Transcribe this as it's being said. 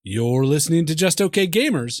You're listening to Just Okay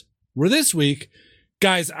Gamers, where this week,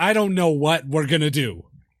 guys, I don't know what we're going to do.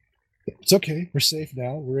 It's okay. We're safe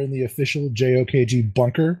now. We're in the official JOKG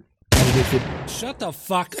bunker. Shut the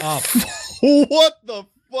fuck up. What the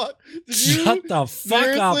fuck? Shut the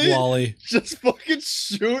fuck up, Wally. Just fucking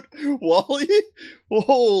shoot Wally?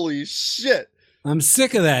 Holy shit. I'm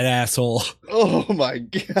sick of that asshole. Oh my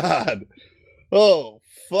god. Oh,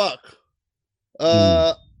 fuck.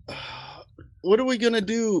 What are we gonna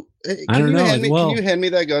do? Hey, I don't know. Can you hand me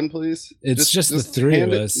that gun, please? It's just the three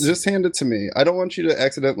of us. Just hand it to me. I don't want you to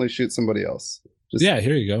accidentally shoot somebody else. Yeah,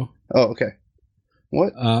 here you go. Oh, okay.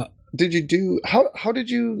 What did you do? How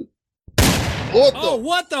did you?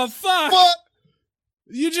 What the fuck? What?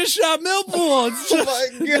 You just shot Millpool. It's just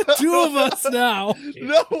my God. two of us now.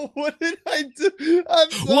 No, what did I do?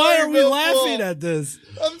 I'm sorry. Why are we Millpool. laughing at this?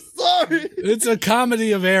 I'm sorry. It's a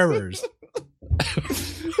comedy of errors.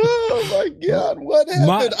 Oh my god, what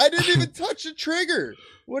happened? I didn't even touch the trigger.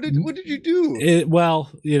 What did you do? Well,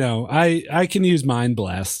 you know, I can use Mind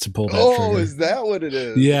Blast to pull that trigger. Oh, is that what it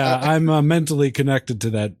is? Yeah, I'm mentally connected to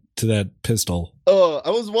that pistol. Oh, I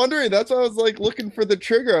was wondering. That's why I was like looking for the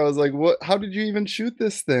trigger. I was like, what? How did you even shoot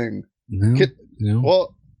this thing? No.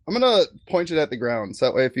 Well, I'm gonna point it at the ground, so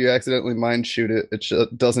that way if you accidentally mind shoot it,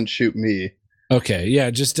 it doesn't shoot me. Okay, yeah,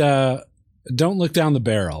 just don't look down the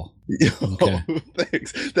barrel. Okay. Oh,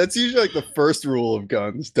 thanks. That's usually like the first rule of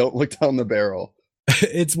guns. Don't look down the barrel.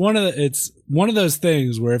 It's one of those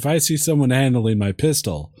things where if I see someone handling my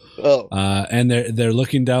pistol, and they're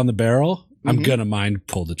looking down the barrel, I'm gonna mind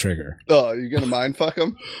pull the trigger. Oh, you're gonna mind fuck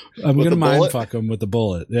them? I'm gonna mind fuck them with the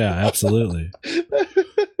bullet. Yeah, absolutely.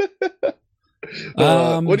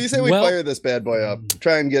 What do you say we fire this bad boy up?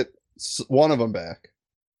 Try and get one of them back.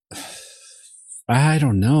 I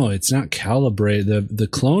don't know. It's not calibrated. The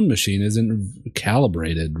clone machine isn't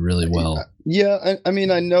calibrated really well. Yeah, I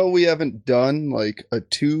mean, I know we haven't done like a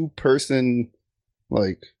 2-person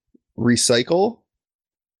like recycle,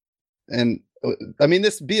 and I mean,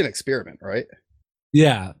 this be an experiment, right?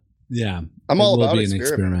 Yeah. I'm all about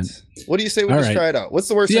experiments. What do you say we just try it out? What's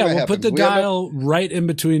the worst thing that happens? Put the dial right in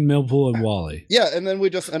between Millpool and Wally. Yeah, and then we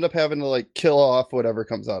just end up having to like kill off whatever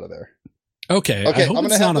comes out of there. Okay. I hope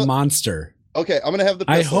it's not a monster. Okay, I'm gonna have the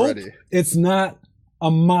pistol ready. It's not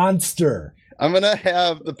a monster. I'm gonna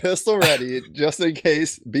have the pistol ready just in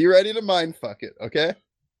case. Be ready to mind fuck it, okay?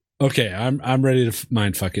 Okay, I'm ready to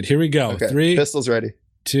mind fuck it. Here we go. Okay, 3, pistol's ready.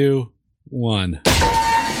 2, 1.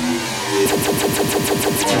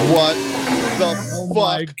 What the fuck?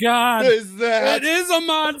 My God! Is that? It is a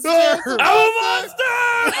monster! Oh, a monster!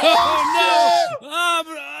 Oh no! I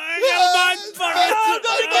gotta mind fuck it!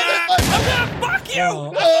 I'm gonna fuck you!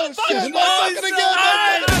 Oh shit! I'm fucking again!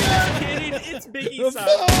 I'm kidding. It's Biggie size.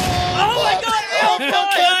 Oh my God! Oh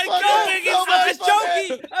Biggie size! I was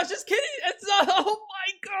joking. I was just kidding. It's oh my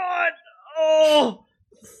God! Oh.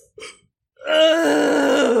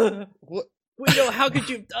 What? Guido, how could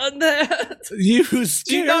you have done that? You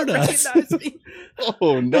scared us. Me?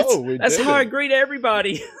 Oh no! That's how I greet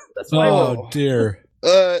everybody. That's why. Oh dear.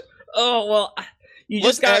 Oh well, you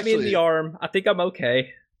just got me in the arm. I think I'm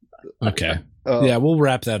okay. Okay. Yeah, we'll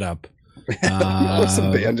wrap that up. Put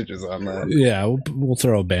some bandages on that. Yeah, we'll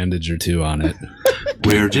throw a bandage or two on it.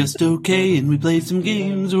 We're just okay, and we play some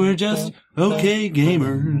games. We're just okay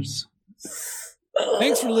gamers.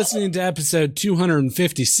 Thanks for listening to episode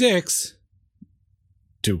 256.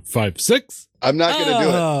 256. I'm not going to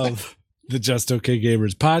do it. The Just Okay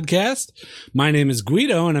Gamers podcast. My name is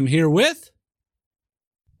Guido, and I'm here with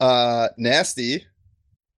Nasty.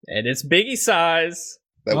 And it's Biggie size.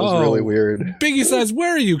 That was really weird. Biggie says,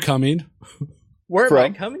 where are you coming? Where am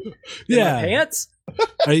I coming? In my pants?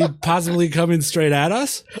 Are you possibly coming straight at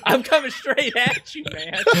us? I'm coming straight at you,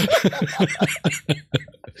 man.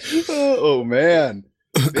 Oh, man.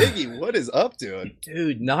 Biggie, what is up, dude?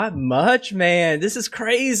 Dude, not much, man. This is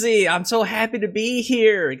crazy. I'm so happy to be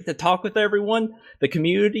here. Get to talk with everyone, the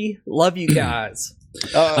community. Love you guys.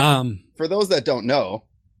 For those that don't know,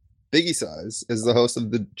 Biggie Size is the host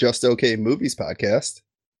of the Just Okay Movies podcast.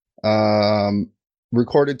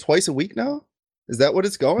 Recorded twice a week now? Is that what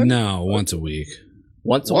it's going? No, once a week.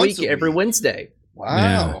 Once a week, every Wednesday.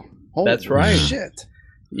 Wow. Yeah. That's right. Shit.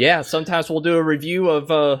 Yeah, sometimes we'll do a review of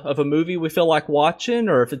a movie we feel like watching,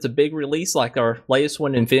 or if it's a big release like our latest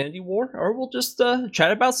one, Infinity War, or we'll just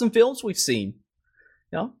chat about some films we've seen.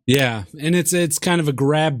 Yeah, and it's kind of a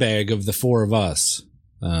grab bag of the four of us,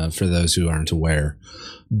 for those who aren't aware.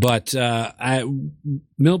 But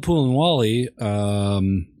Millpool and Wally,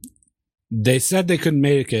 they said they couldn't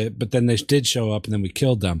make it, but then they did show up, and then we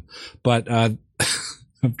killed them. But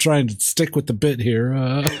I'm trying to stick with the bit here.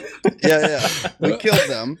 Yeah. We killed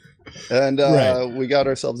them, and Right. we got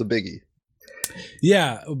ourselves a biggie.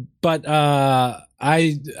 Yeah, but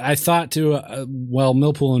I thought while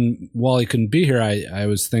Millpool and Wally couldn't be here, I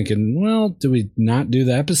was thinking, well, do we not do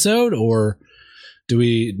the episode, or do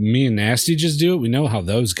me and Nasty just do it? We know how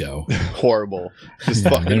those go. Horrible. Just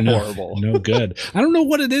Yeah, fucking they're horrible. No good. I don't know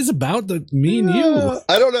what it is about me and you.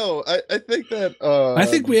 I don't know. I think that I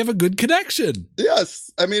think we have a good connection. yes.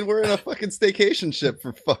 I mean, we're in a fucking staycation ship,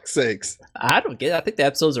 for fuck's sakes. I don't get it. I think the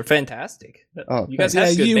episodes are fantastic. Oh, You guys Yeah,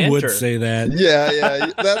 have good you banter. would say that.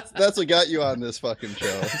 Yeah. That's what got you on this fucking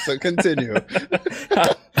show. So continue.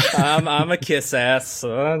 I'm a kiss ass.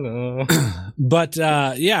 So I know. But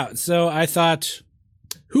yeah, so I thought,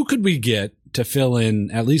 who could we get to fill in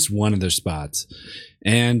at least one of their spots?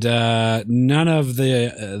 And none of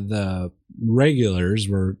the regulars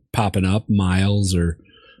were popping up, Miles or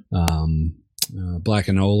Black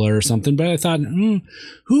and Ola or something. But I thought,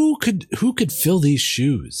 who could fill these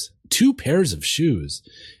shoes? 2 pairs of shoes,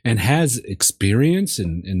 and has experience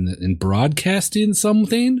in broadcasting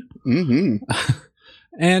something. Mm-hmm.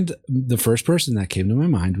 And the first person that came to my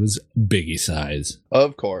mind was Biggie Size.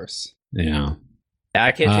 Of course. Yeah.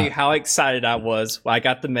 I can't tell you how excited I was when I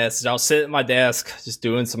got the message. I was sitting at my desk just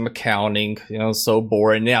doing some accounting, so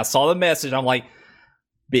boring. Yeah, I saw the message. I'm like,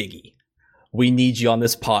 Biggie, we need you on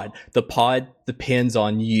this pod. The pod depends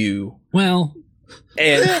on you. Well,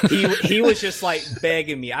 And he was just like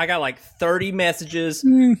begging me. I got like 30 messages.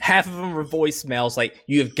 Half of them were voicemails like,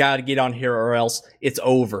 you have got to get on here or else it's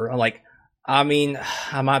over. I'm like, I mean,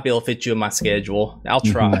 I might be able to fit you in my schedule. I'll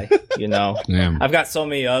try, yeah. I've got so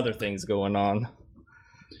many other things going on.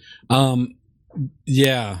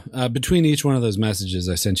 Yeah. Between each one of those messages,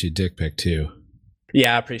 I sent you a dick pic too.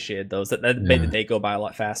 Yeah, I appreciate those. That made the day go by a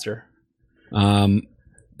lot faster.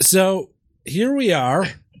 So here we are.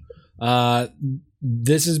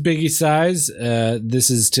 This is Biggie Size. This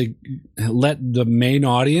is to let the main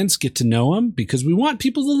audience get to know him, because we want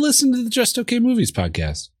people to listen to the Just Okay Movies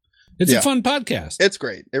podcast. It's a fun podcast. It's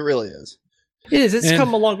great. It really is. It is. It's And-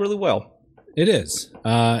 come along really well. It is.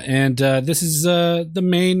 And this is the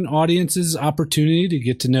main audience's opportunity to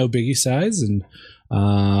get to know Biggie Size. And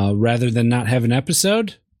rather than not have an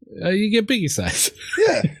episode, you get Biggie Size.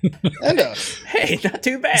 Yeah. And us. Hey, not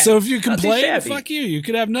too bad. So if you Not too complain, shabby. fuck you. You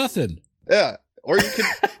could have nothing. Yeah. Or you could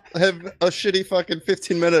have a shitty fucking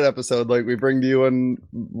 15-minute episode like we bring to you, and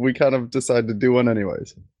we kind of decide to do one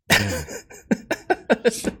anyways.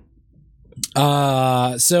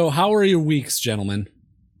 So how are your weeks, gentlemen?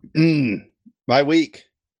 My week.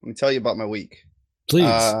 Let me tell you about my week. Please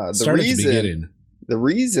The start at the reason- beginning. The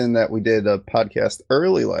reason that we did a podcast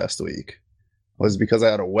early last week was because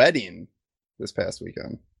I had a wedding this past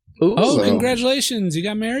weekend. Ooh. Oh, So- congratulations! You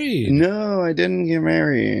got married. No, I didn't get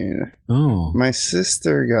married. Oh. My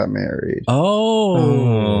sister got married.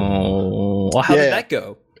 Oh. Well, how Yeah. did that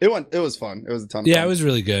go? It was fun. It was a ton of Yeah, fun. it was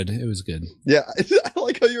really good. It was good. Yeah, I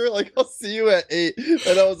like how you were like, I'll see you at 8.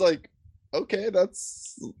 And I was like, okay,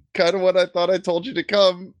 that's kind of what I thought I told you to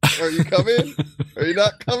come. Are you coming? Are you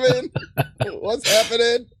not coming? What's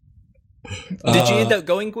happening? Did you end up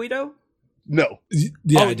going, Guido? No.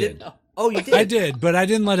 Yeah, oh, I you did. Oh, you did. I did, but I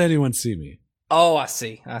didn't let anyone see me. Oh, I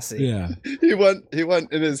see. Yeah, He went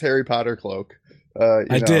in his Harry Potter cloak.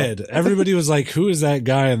 I did. Everybody was like, "Who is that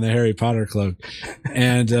guy in the Harry Potter cloak?"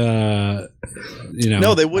 And No,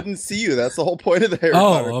 they wouldn't see you. That's the whole point of the Harry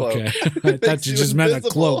Potter cloak. okay. I thought you just meant a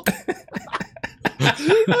cloak.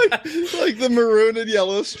 like the maroon and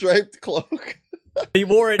yellow striped cloak. He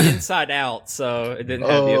wore it inside out, so it didn't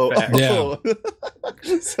have the effect.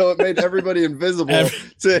 Yeah. So it made everybody invisible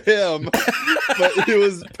to him, but he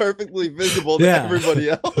was perfectly visible to Yeah. everybody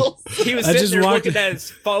else. He was I sitting just there walked- looking at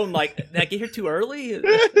his phone like, did I get here too early?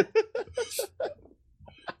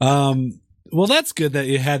 Well, that's good that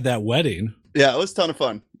you had that wedding. Yeah, it was a ton of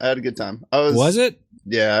fun. I had a good time. Was it?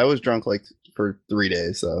 Yeah, I was drunk like for 3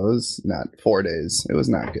 days, so it was not 4 days. It was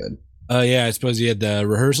not good. Yeah, I suppose you had the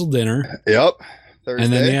rehearsal dinner, Yep. Thursday.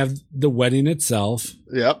 and then you have the wedding itself,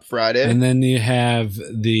 Yep, Friday. and then you have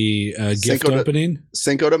the gift Cinco de- opening.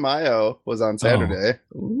 Cinco de Mayo was on Saturday,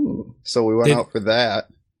 Ooh. so we went Did- out for that.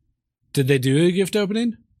 Did they do a gift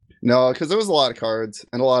opening? No, because there was a lot of cards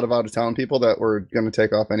and a lot of out-of-town people that were going to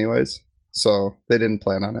take off anyways, so they didn't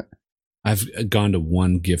plan on it. I've gone to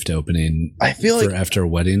one gift opening I feel for like, after a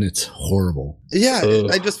wedding. It's horrible. yeah,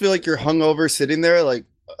 Ugh. I just feel like you're hungover sitting there like,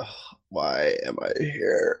 "Ugh, why am I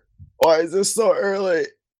here? Why is this so early?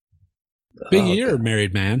 Biggie, you're a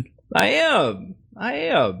married man. I am.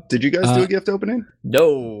 Did you guys do a gift opening?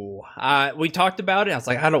 No. We talked about it. I was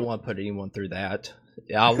like, I don't want to put anyone through that.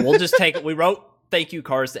 Yeah, we'll just take it. We wrote thank you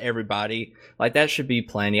cards to everybody. Like that should be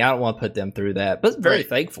plenty. I don't want to put them through that, but very Right.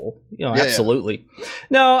 thankful. Yeah. Absolutely.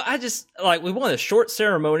 No, I just like we want a short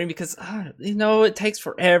ceremony because it takes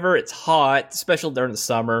forever. It's hot, especially during the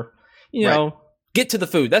summer. Get to the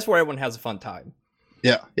food. That's where everyone has a fun time.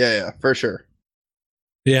 Yeah, for sure.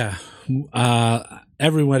 Yeah.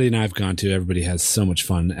 Every wedding I've gone to, everybody has so much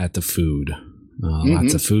fun at the food.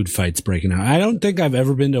 Lots of food fights breaking out. I don't think I've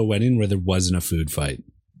ever been to a wedding where there wasn't a food fight.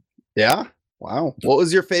 Yeah. Wow. What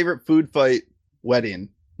was your favorite food fight wedding?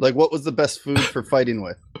 Like, what was the best food for fighting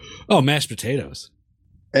with? Oh, mashed potatoes.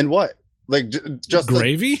 And what? Like, just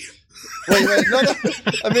gravy? Wait, no.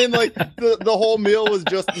 I mean, like, the whole meal was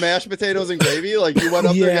just mashed potatoes and gravy? Like, you went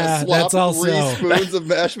up there and got slopped 3 spoons of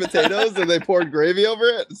mashed potatoes and they poured gravy over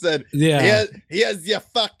it and said, here's your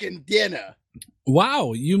fucking dinner.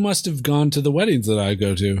 Wow, you must have gone to the weddings that I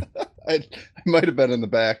go to. I might have been in the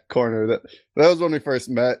back corner. That was when we first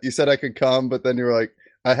met. You said I could come, but then you were like,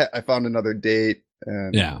 I found another date.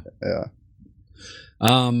 And yeah.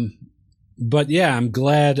 But yeah, I'm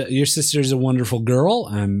glad your sister's a wonderful girl.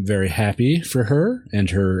 I'm very happy for her and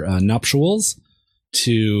her nuptials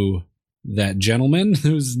to that gentleman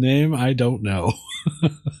whose name I don't know.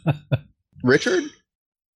 Richard?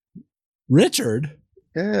 Richard?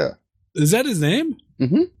 Yeah. Is that his name?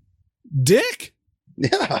 Mm-hmm. Dick?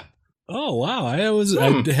 Yeah. Oh wow! I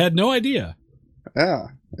had no idea. Yeah,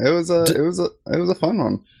 it was a fun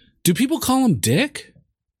one. Do people call him Dick?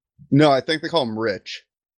 No, I think they call him Rich.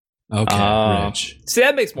 Okay, Rich. See,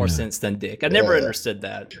 that makes more sense than Dick. I never understood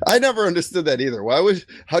that. I never understood that either.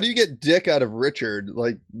 How do you get Dick out of Richard?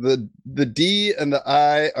 Like the D and the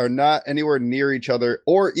I are not anywhere near each other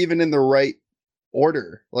or even in the right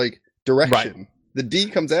order, like direction. Right. The D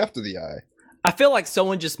comes after the I. I feel like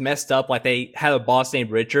someone just messed up. Like they had a boss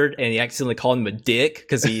named Richard, and he accidentally called him a dick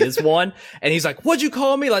because he is one. And he's like, "What'd you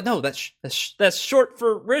call me?" Like, no, that's short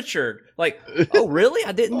for Richard. Like, oh, really?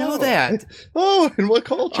 I didn't know that. Oh, in what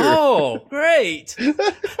culture? Oh, great.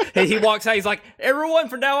 And he walks out. He's like, "Everyone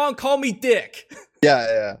from now on, call me Dick."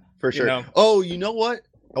 Yeah, for sure. Oh, you know what?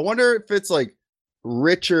 I wonder if it's like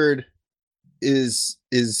Richard has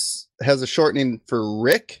a shortening for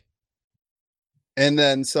Rick. And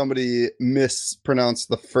then somebody mispronounced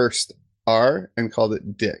the first R and called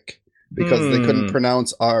it Dick because they couldn't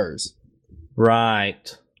pronounce R's. Right.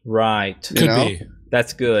 Could be.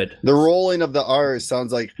 That's good. The rolling of the R's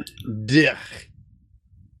sounds like Dick.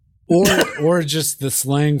 Or just the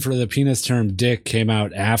slang for the penis term Dick came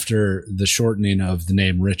out after the shortening of the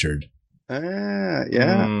name Richard. Yeah.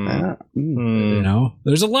 You know,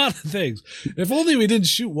 there's a lot of things. If only we didn't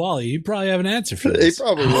shoot Wally, he'd probably have an answer for this. He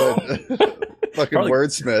probably would. Fucking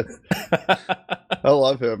wordsmith. I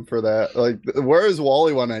love him for that. Like, where is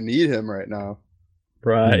Wally when I need him right now?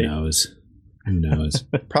 Right. Who knows?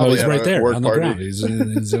 Probably he's right there on the ground. He's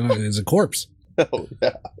a corpse. Oh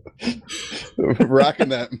yeah, rocking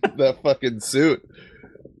that fucking suit.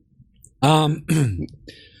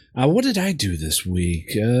 What did I do this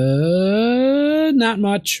week? Not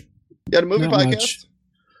much. You had a movie podcast?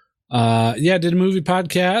 Yeah, I did a movie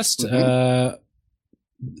podcast. Mm-hmm.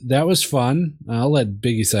 That was fun. I'll let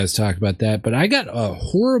Biggie Size talk about that. But I got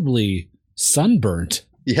horribly sunburnt.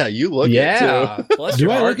 Yeah, you look it too.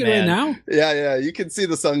 Do I look it right now? Yeah. You can see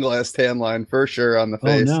the sunglass tan line for sure on the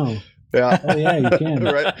face. Oh no. Yeah. Oh yeah, you can.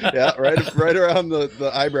 right around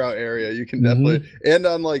the eyebrow area. You can definitely, and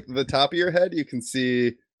on like the top of your head, you can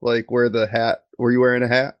see like where the hat. Were you wearing a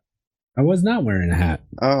hat? I was not wearing a hat.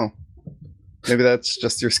 Oh, maybe that's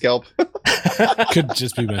just your scalp. Could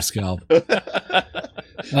just be my scalp.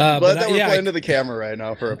 But we're playing to the camera right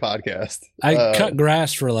now for a podcast. I cut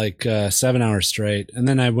grass for like 7 hours straight, and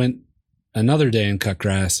then I went another day and cut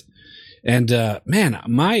grass. And man,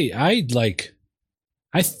 I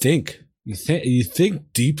think you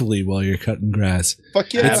think deeply while you're cutting grass.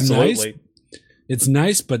 Fuck yeah, absolutely. It's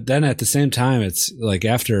nice, but then at the same time, it's like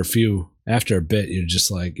after a bit, you're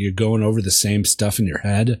just like you're going over the same stuff in your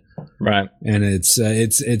head, right? And it's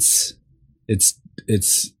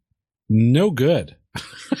no good.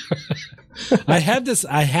 I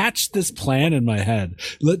hatched this plan in my head.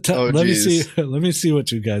 Let me see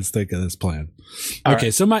what you guys think of this plan.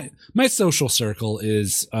 Okay, so my social circle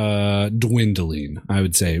is dwindling, I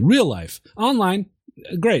would say. Real life. Online,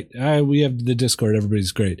 great. We have the Discord,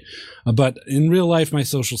 everybody's great. But in real life, my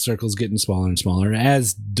social circle is getting smaller and smaller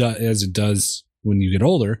as it does when you get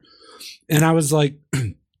older. And I was like,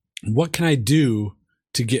 what can I do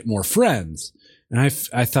to get more friends? And I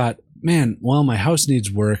thought, man, well, my house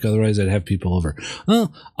needs work. Otherwise, I'd have people over.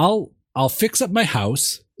 Well, I'll fix up my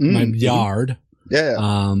house, my yard.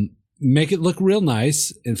 Yeah. make it look real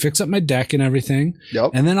nice and fix up my deck and everything.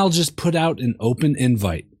 Yep. And then I'll just put out an open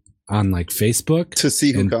invite on like Facebook To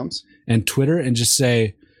see who and, comes. and Twitter and just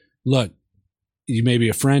say, look, you may be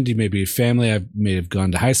a friend, you may be a family, I may have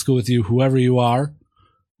gone to high school with you, whoever you are.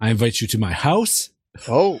 I invite you to my house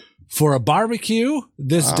Oh, for a barbecue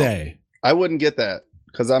this Wow. day. I wouldn't get that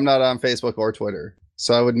because I'm not on Facebook or Twitter.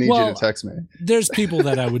 So I would need you Well, to text me. There's people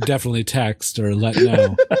that I would definitely text or let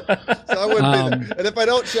know. So I wouldn't be Um, there. And if I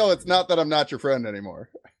don't show, it's not that I'm not your friend anymore.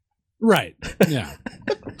 Right. Yeah.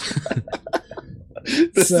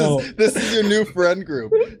 This So- is your new friend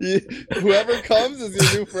group. Whoever comes is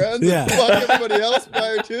your new friend. Yeah. Fuck everybody else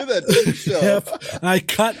prior to that didn't show. Yep. I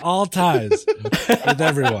cut all ties with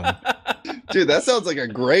everyone. Dude, that sounds like a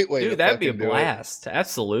great way to Dude, that'd be a fucking do it. blast.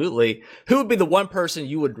 Absolutely. Who would be the one person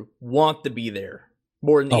you would want to be there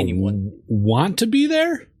more than anyone? Want to be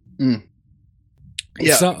there?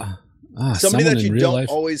 Yeah. Somebody Somebody that you in real don't life.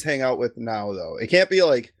 always hang out with now, though. It can't be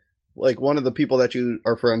like one of the people that you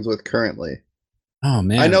are friends with currently. Oh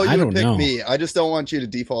man, I know you don't would pick know. me. I just don't want you to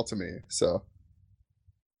default to me. So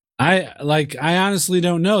I honestly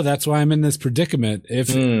don't know. That's why I'm in this predicament.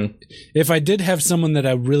 If I did have someone that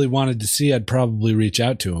I really wanted to see, I'd probably reach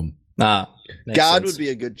out to him. Nah. makes God sense. would be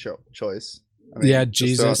a good choice. Yeah,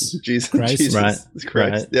 just don't- Jesus Jesus Christ. Jesus Right,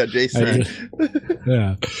 Christ. Yeah, Jason. I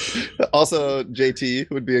Yeah. Also, JT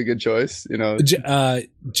would be a good choice. You know,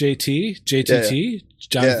 JT, JTT,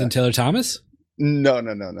 Jonathan Yeah. Taylor Thomas.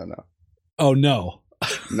 no. Oh no,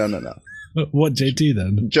 what JT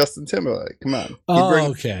then? Justin Timberlake. Come on.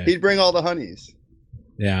 Okay. He'd bring all the honeys.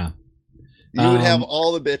 Yeah. You would have Um,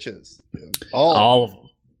 all the bitches. Dude. All. All of them.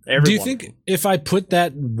 Every Do you one of think them. if I put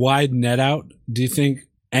that wide net out, do you think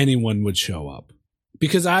anyone would show up?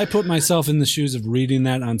 Because I put myself in the shoes of reading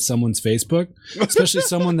that on someone's Facebook, especially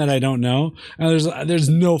someone that I don't know. And there's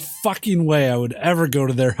no fucking way I would ever go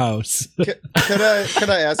to their house. Can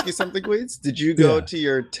I ask you something, Weeds? Did you go Yeah. to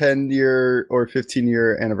your 10-year or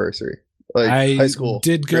 15-year anniversary, like I high school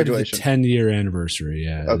did go graduation? to the 10-year anniversary.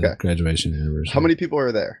 Yeah. the Okay. graduation anniversary. How many people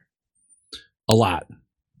were there? A lot.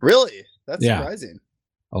 Really? That's Yeah. surprising.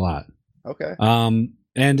 A lot. Okay.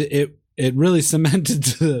 And it really cemented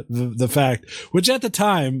the fact, which at the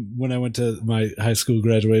time when I went to my high school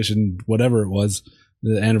graduation, whatever it was,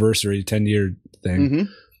 the anniversary 10-year thing,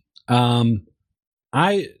 hmm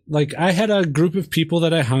I had a group of people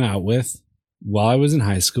that I hung out with while I was in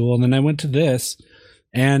high school, and then I went to this,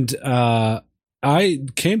 and I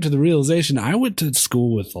came to the realization I went to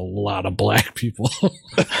school with a lot of black people.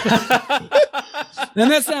 And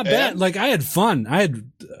that's not bad. Like, I had fun. I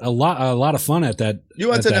had a lot of fun at that. You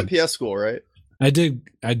went at to that. an MPS school, right? I did.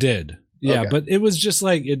 Yeah, Okay. but it was just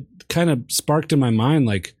like it kind of sparked in my mind.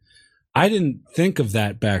 Like, I didn't think of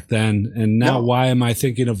that back then, and now No. why am I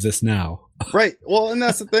thinking of this now? Right. Well, and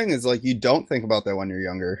that's the thing is like you don't think about that when you're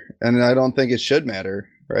younger, and I don't think it should matter,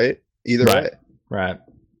 right? Either Right. way. Right.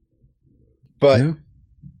 But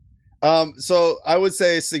Yeah. so I would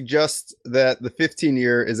say suggest that the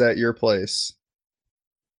 15-year is at your place.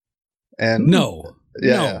 And No,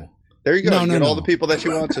 Yeah. there you go. No, You no, get all no. the people that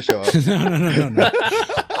you want to show up. no.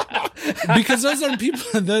 Because those aren't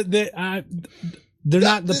people that they're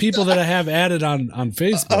not the people that I have added on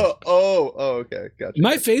Facebook. Okay, gotcha.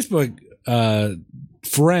 My Facebook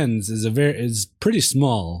friends is pretty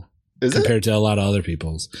small Is it? compared to a lot of other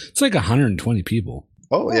people's. It's like 120 people.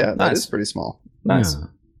 Oh yeah, that Nice. is pretty small. Nice.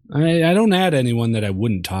 Yeah. I don't add anyone that I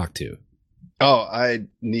wouldn't talk to. Oh,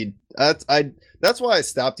 that's why I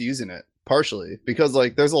stopped using it partially because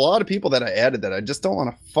like there's a lot of people that I added that I just don't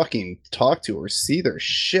want to fucking talk to or see their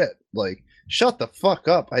shit. Like, shut the fuck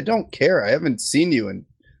up. I don't care. I haven't seen you in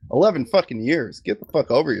 11 fucking years. Get the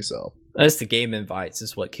fuck over yourself. That's the game invites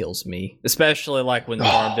is what kills me. Especially like when the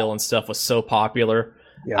Farmville and stuff was so popular.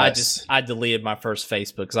 I deleted my first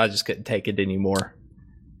Facebook because I just couldn't take it anymore.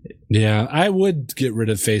 Yeah, I would get rid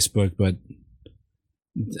of Facebook, but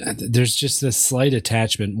there's just this slight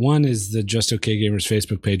attachment. One is the Just Okay Gamers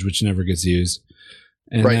Facebook page, which never gets used.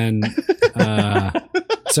 And Right. then,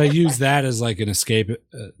 so I use that as like an escape,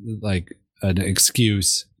 like an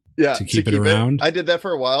excuse. Yeah, to keep it around. I did that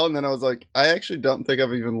for a while, and then I was like, I actually don't think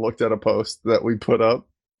I've even looked at a post that we put up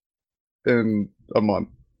in a month.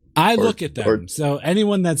 I Or- look at them. or- So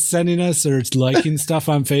anyone that's sending us or liking stuff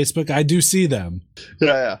on Facebook, I do see them.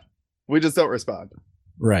 Yeah. We just don't respond.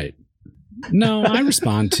 Right. No, I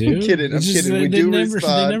respond to. I'm kidding. It's just We they do never,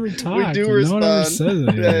 respond. They never talk. do No one ever respond. says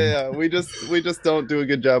anything. Yeah. We just don't do a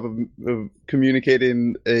good job of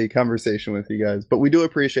communicating a conversation with you guys. But we do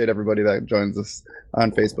appreciate everybody that joins us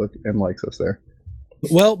on Facebook and likes us there.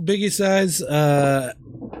 Well, Biggie Size,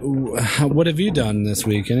 what have you done this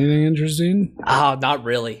week? Anything interesting? Oh, not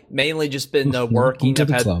really. Mainly just been working. Welcome to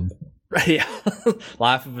the club. Yeah,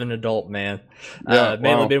 life of an adult, man. Yeah,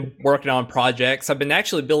 mainly wow. been working on projects. I've been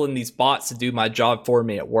actually building these bots to do my job for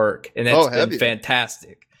me at work, and that's have been you?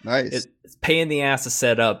 fantastic. Nice. It's pain in the ass to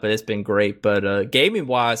set up, but it's been great. But gaming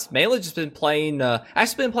wise, mainly just been playing.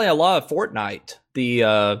 Actually, been playing a lot of Fortnite, the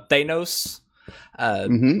Thanos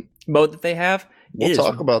mode that they have. We'll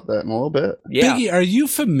talk about that in a little bit. Yeah, Biggie, are you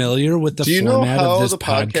familiar with the Do you know format how of this the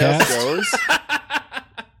podcast goes?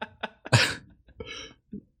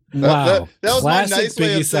 Wow, that was my classic nice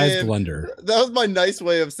way of Biggie-sized saying- blunder. That was my nice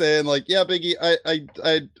way of saying, like, yeah, Biggie,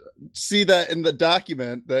 I see that in the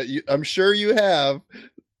document that I'm sure you have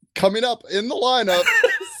coming up in the lineup.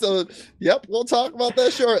 So, yep, we'll talk about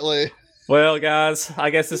that shortly. Well, guys, I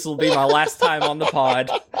guess this will be my last time on the pod.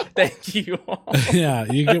 Thank you all. Yeah,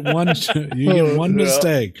 you get one. You get one Yeah.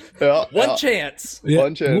 mistake. Yeah, One chance. Yeah.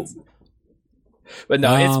 One chance. But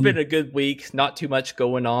no, it's Um, been a good week. Not too much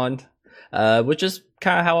going on, which is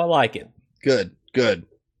kind of how I like it. Good.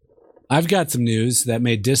 I've got some news that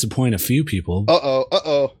may disappoint a few people,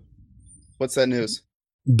 Uh-oh. What's that news?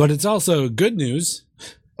 but it's also good news.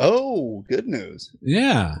 Oh, good news.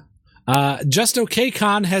 Yeah. Just OK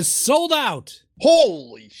Con has sold out.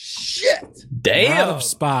 Holy shit. Out Damn. of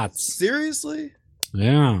spots. Seriously?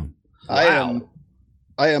 Yeah. Wow.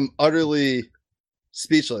 I am utterly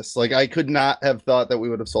speechless. Like, I could not have thought that we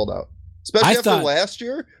would have sold out. Especially I after thought- last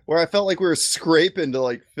year, where I felt like we were scraping to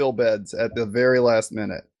like fill beds at the very last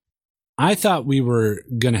minute. I thought we were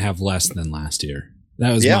going to have less than last year.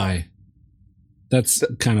 That was that's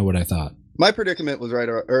kind of what I thought. My predicament was right,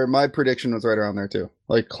 or my prediction was right around there too.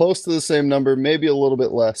 Like close to the same number, maybe a little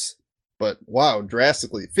bit less. But wow,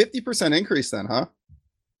 drastically. 50% increase then, huh?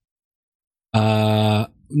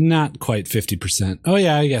 Not quite 50%. Oh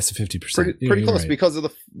yeah, I guess 50%. Pretty You're close right. because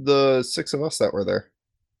of the six of us that were there.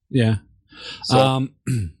 Yeah. So,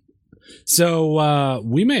 So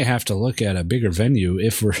we may have to look at a bigger venue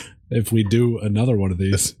if we do another one of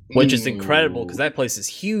these. Which is incredible because that place is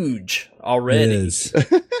huge It already. is.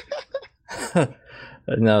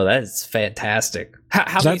 No, that is fantastic. How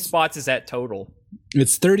many That's- spots is that total?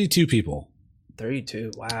 It's 32 people.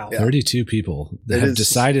 32. Wow. Yeah. 32 people that It have is-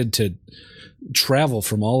 decided to travel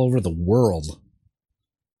from all over the world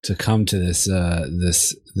to come to this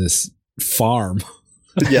this farm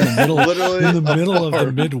yeah, in the middle, literally in the a middle of the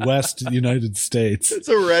farm. Midwest United States. It's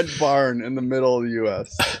a red barn in the middle of the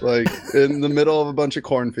U.S., like in the middle of a bunch of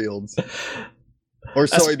cornfields or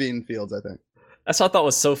That's- soybean fields, I think. That's what I thought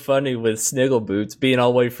was so funny with Sniggle Boots being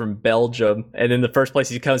all the way from Belgium, and then the first place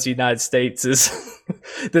he comes to the United States is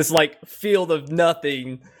this like field of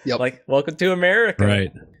nothing. Yep. Like, welcome to America.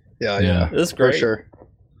 Right. Yeah. It was For great. sure.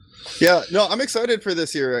 Yeah, no, I'm excited for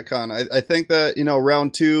this year at Con. I think that,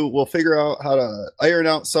 round 2, we'll figure out how to iron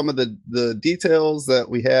out some of the details that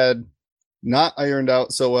we had not ironed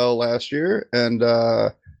out so well last year. And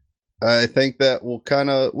I think that we kind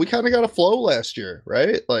of got a flow last year,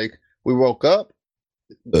 right? Like we woke up,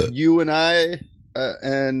 you and I,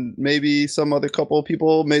 and maybe some other couple of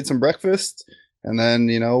people made some breakfast. And then,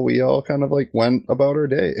 we all kind of like went about our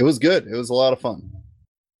day. It was good. It was a lot of fun.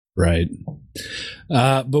 Right.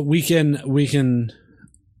 But we can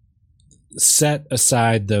set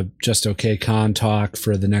aside the Just OK Con talk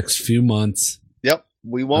for the next few months. Yep.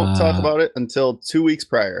 We won't talk about it until 2 weeks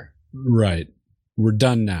prior. Right. We're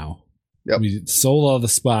done now. Yep. We sold all the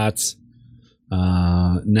spots.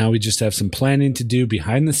 Now we just have some planning to do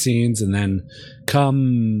behind the scenes, and then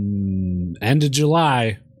come end of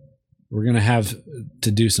July, we're gonna have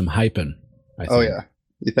to do some hyping. I think. Oh yeah.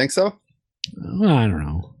 You think so? Well, I don't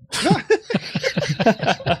know.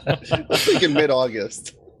 I'm thinking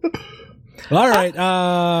mid-August. All right.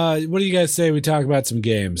 What do you guys say we talk about some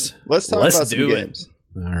games? Let's talk Let's about some do it. games.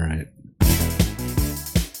 All right.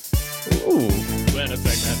 Ooh. When a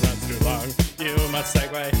segment runs too long, you must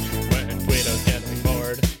segue. When Guido's getting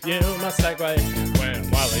bored, you must segue.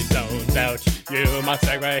 When Wally zones out, you must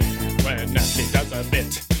segue. When Nasty does a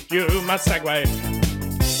bit, you must segue.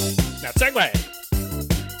 Now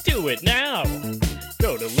segue! Do it now!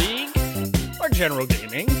 Go to League or General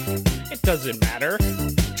Gaming. It doesn't matter.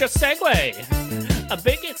 Just segue! A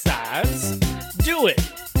big size. Do it!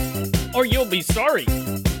 Or you'll be sorry.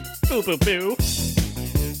 Boo boo boo.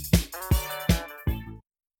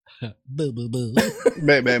 Boo, boo, boo.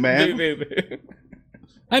 Man. Boo, boo, boo.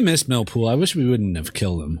 I miss Millpool. I wish we wouldn't have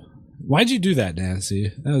killed him. Why'd you do that,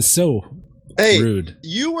 Nancy? That was so Hey, Rude.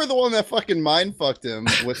 you were the one that fucking mind fucked him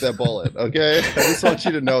with that bullet, okay? I just want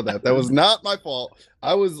you to know that. That was not my fault.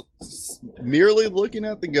 I was merely looking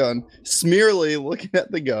at the gun,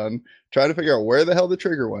 trying to figure out where the hell the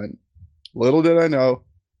trigger went. Little did I know,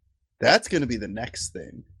 that's going to be the next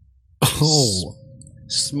thing. Oh.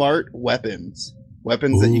 Smart weapons.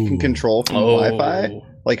 Weapons that you can Ooh. control from Wi-Fi.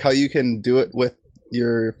 Like how you can do it with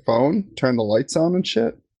your phone, turn the lights on and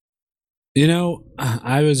shit. You know,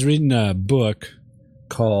 I was reading a book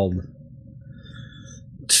called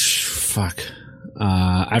fuck.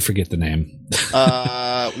 I forget the name.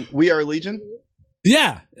 We Are Legion.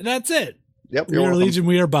 Yeah, that's it. Yep. We are Legion,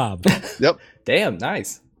 we are Bob. Yep. Damn,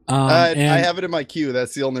 nice. I have it in my queue.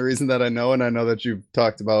 That's the only reason that I know, and I know that you've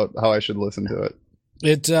talked about how I should listen to it.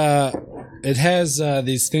 It has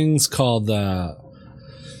these things called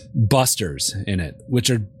busters in it, which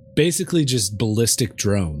are basically just ballistic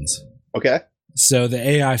drones. Okay. So the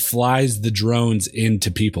AI flies the drones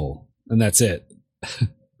into people, and that's it.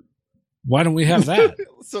 Why don't we have that?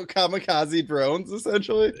 So kamikaze drones,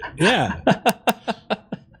 essentially. Yeah.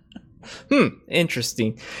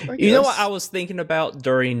 Interesting. I You know guess. what I was thinking about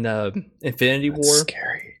during Infinity That's War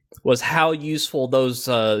scary. was how useful those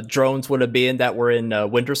drones would have been that were in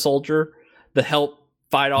Winter Soldier to help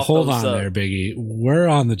fight off Hold those. on there, Biggie. We're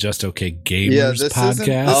on the Just Okay Gamers Yeah, this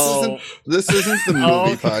podcast. This isn't the movie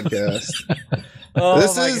Oh. podcast. Oh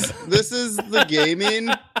this my is God. this is the gaming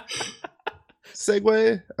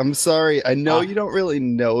segue. I'm sorry. I know you don't really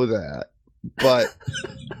know that, but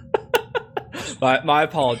my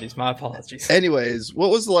apologies. My apologies. anyways, what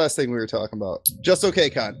was the last thing we were talking about? Just Okay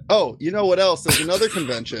Con. Oh, you know what else? There's another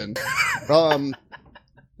convention.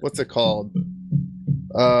 What's it called?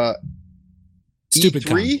 Stupid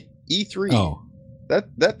E3? E3. Oh.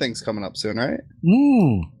 That thing's coming up soon, right?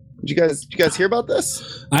 Mm. Did you guys hear about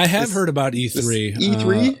this? I have This- heard about E3.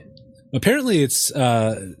 E3? Apparently, it's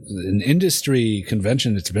an industry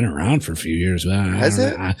convention that's been around for a few years. But Has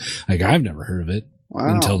it? I've never heard of it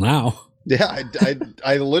Wow. until now. Yeah,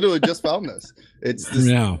 I literally just found this. It's this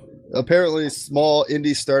Yeah. apparently small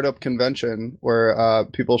indie startup convention where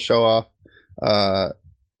people show off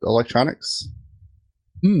electronics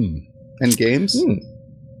Hmm. and games.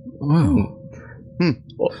 Wow.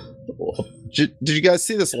 Did you guys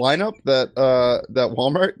see this lineup that that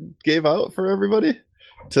Walmart gave out for everybody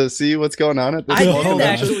to see what's going on at this I small didn't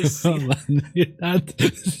convention? actually see Hold on. You're not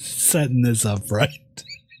setting this up right.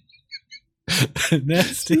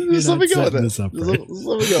 Nasty. You're Just let not me go with setting it. this up Just right.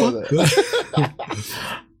 let me go with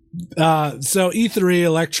it. So E3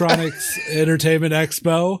 Electronics Entertainment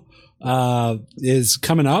Expo is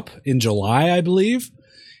coming up in July, I believe,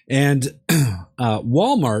 and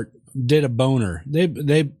Walmart did a boner. They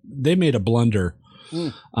made a blunder.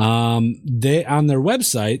 They on their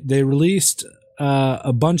website they released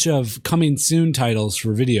a bunch of coming soon titles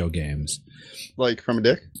for video games. Like from a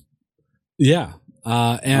dick. Yeah,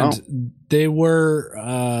 and they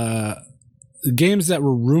were games that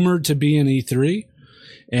were rumored to be in E3,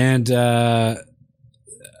 and I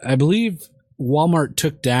believe Walmart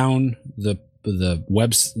took down the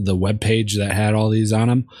web page that had all these on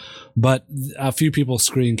them, but a few people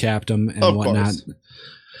screen capped them and Of whatnot. course.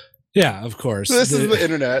 Yeah, of course. This is the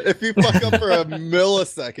internet. If you fuck up for a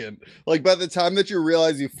millisecond, like by the time that you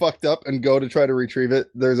realize you fucked up and go to try to retrieve it,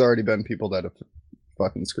 there's already been people that have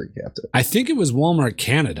fucking screen capped it. I think it was Walmart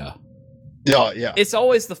Canada. Yeah, yeah. It's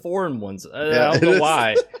always the foreign ones. Yeah, I don't it know is.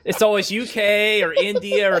 why. It's always UK or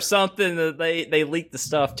India or something that they leak the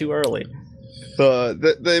stuff too early.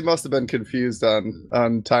 They must have been confused on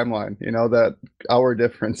timeline. You know, that hour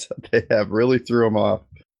difference that they have really threw them off.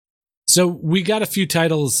 So we got a few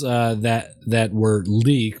titles that were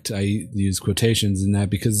leaked. I use quotations in that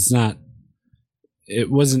because it's not. It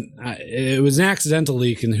wasn't. It was an accidental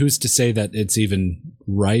leak, and who's to say that it's even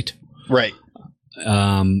right? Right.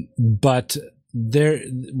 But there,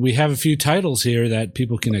 we have a few titles here that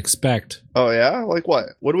people can expect. Oh yeah. Like what?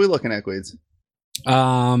 What are we looking at, Queeds?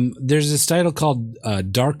 There's this title called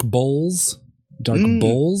Dark Bowls. Dark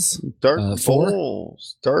Bowls. Dark 4?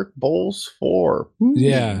 Bowls. Dark Bowls 4.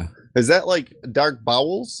 Yeah. Is that like Dark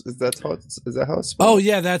Bowels? Is that how it's spelled? Oh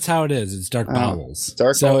yeah, that's how it is. It's Dark Oh, Bowels.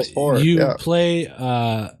 Dark so Bowls 4, you yeah. play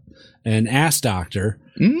an ass doctor,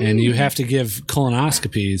 and you have to give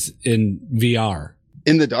colonoscopies in VR.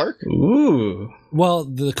 In the dark? Ooh. Well,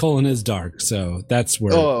 the colon is dark, so that's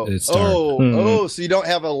where it's dark. So you don't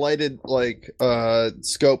have a lighted like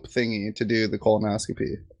scope thingy to do the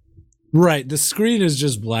colonoscopy. Right. The screen is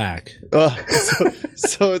just black.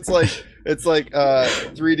 So it's like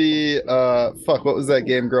 3D fuck, what was that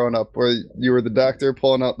game growing up where you were the doctor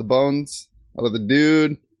pulling out the bones out of the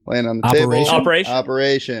dude laying on the Operation? table. Operation?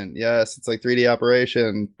 Operation. Yes, it's like 3D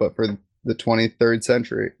Operation, but for the 23rd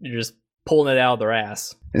century. You're just pulling it out of their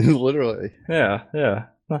ass. Literally. Yeah, yeah.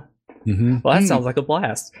 Huh. Mm-hmm. Well, that sounds like a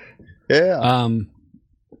blast. Yeah.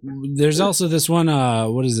 There's also this one.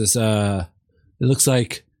 What is this? It looks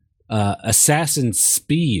like Assassin's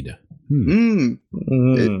Speed. There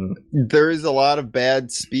is a lot of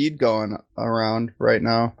bad speed going around right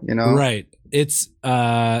now, you know? Right. It's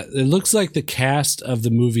it looks like the cast of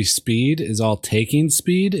the movie Speed is all taking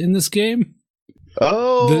speed in this game.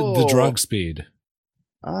 Oh, The drug speed.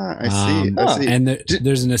 I see. I see. And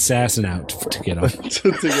there's an assassin out to get them.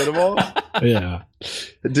 to get them all. Yeah.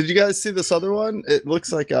 Did you guys see this other one? It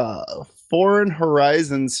looks like Foreign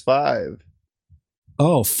Horizons 5.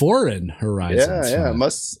 Oh, Foreign Horizons. Yeah.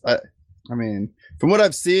 I mean, from what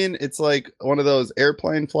I've seen, it's like one of those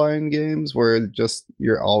airplane flying games where just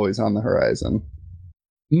you're always on the horizon.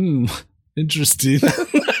 Interesting.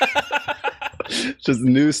 Just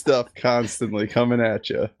new stuff constantly coming at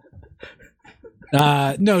you.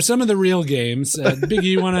 No, some of the real games. Biggie,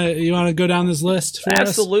 you wanna go down this list for us?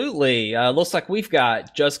 Absolutely. Looks like we've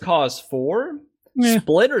got Just Cause 4, Yeah.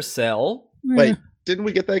 Splinter Cell. Wait, didn't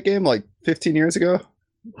we get that game like 15 years ago?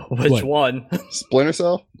 Which What? one? Splinter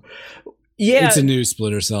Cell? Yeah, It's a new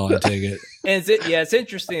Splinter Cell, I take it. and it's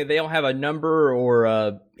interesting that they don't have a number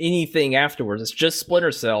or anything afterwards. It's just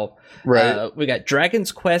Splinter Cell. Right. We got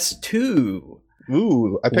Dragon's Quest 2.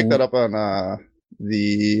 Ooh, I picked that up on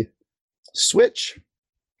the Switch.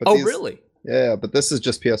 But Really? Yeah, but this is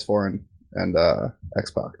just PS4 and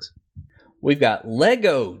Xbox. We've got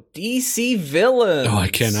Lego DC Villains. Oh, I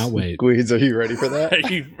cannot wait. Guides, are you ready for that?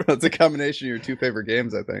 Are you, That's a combination of your two favorite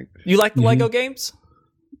games, I think. you like the Mhm. Lego games?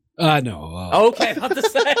 No. Okay, about to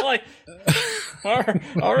say like,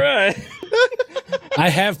 all right. I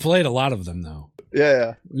have played a lot of them though,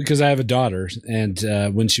 Yeah. because I have a daughter, and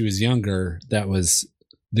when she was younger, that was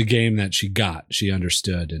the game that she got. She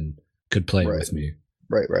understood and could play Right. with me.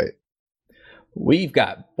 Right. We've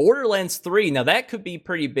got Borderlands 3. Now that could be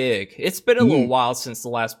pretty big. It's been a little while since the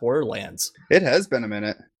last Borderlands. It has been a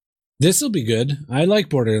minute. This will be good. I like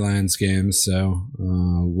Borderlands games, so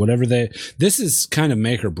whatever this is kind of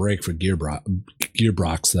make or break for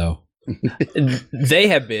Gearbox, though. They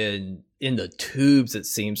have been in the tubes, it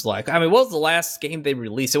seems like. I mean, what was the last game they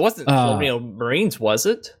released? It wasn't Colonial Marines, was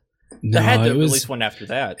it? No, They had to it was release one after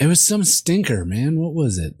that. it was some stinker, man. What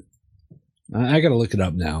was it? I got to look it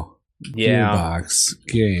up now. Yeah. Gearbox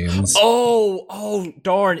games. Oh,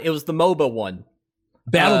 darn. It was the MOBA one.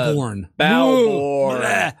 Battleborn. Battleborn.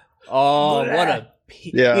 Blah. Oh, what a...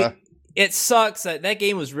 Yeah. It sucks that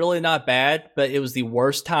game was really not bad, but it was the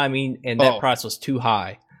worst timing, and that price was too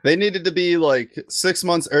high. They needed to be like 6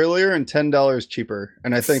 months earlier and $10 cheaper.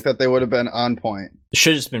 And I think that they would have been on point. It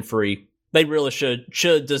should have just been free. They really should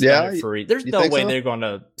have just done it free. There's you no think way so? they're going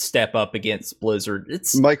to step up against Blizzard.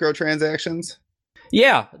 It's Microtransactions?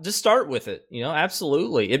 Yeah, just start with it.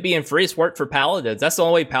 Absolutely. It being free, it's worked for Paladins. That's the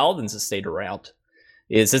only way Paladins has stayed around.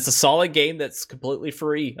 It's a solid game that's completely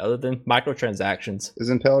free, other than microtransactions.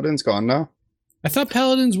 Isn't Paladins gone now? I thought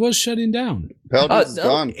Paladins was shutting down. Paladins is No,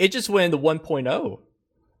 gone. it just went into 1.0.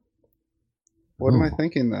 What am I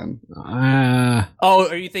thinking then? Oh,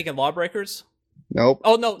 are you thinking Lawbreakers? Nope.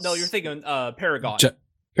 Oh no, you're thinking Paragon.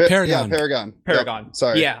 Paragon. Yeah, Paragon. Paragon. Yep,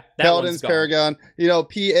 sorry. Yeah, that Paladins, one's gone. Paragon.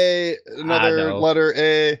 PA, another know. letter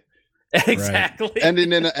A, Exactly.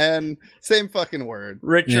 ending in an N. Same fucking word.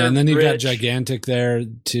 Richard. Yeah, and then you got Rich. Gigantic there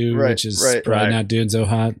too, Right, which is right, probably right. not doing so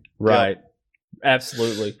hot. Right.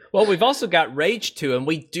 Absolutely. Well, we've also got Rage 2,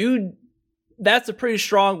 and that's a pretty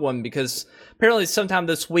strong one because apparently sometime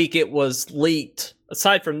this week it was leaked,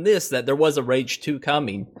 aside from this, that there was a Rage 2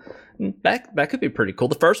 coming. That could be pretty cool.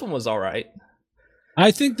 The first one was all right. I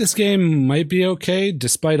think this game might be okay,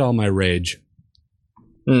 despite all my rage.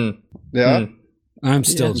 Yeah. I'm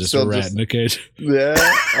still Yeah, just still a rat just- in a cage. Yeah.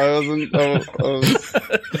 I wasn't.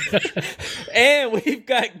 And we've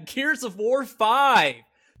got Gears of War 5.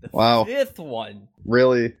 The Wow. fifth one.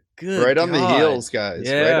 Really? Good Right on the God. heels, guys.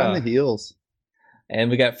 Yeah. Right on the heels. And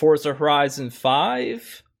we got Forza Horizon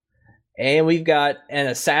 5. And we've got an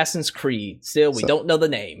Assassin's Creed. Still, we don't know the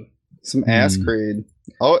name. Some Ass Creed.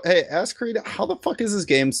 Oh, hey, Ass Creed. How the fuck is this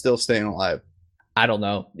game still staying alive? I don't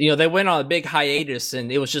know. They went on a big hiatus,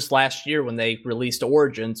 and it was just last year when they released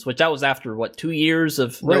Origins, which that was after, 2 years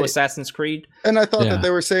of no Right. Assassin's Creed? And I thought Yeah. that they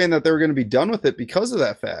were saying that they were going to be done with it because of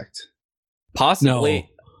that fact. Possibly. No,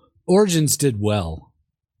 Origins did well.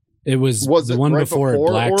 It was the it one right before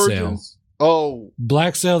Black Sail. Origins? Oh,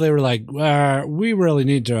 Black Sail, they were like, we really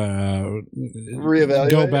need to Reevaluate?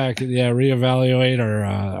 go back, reevaluate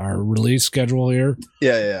our release schedule here.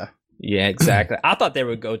 yeah. Yeah, exactly. I thought they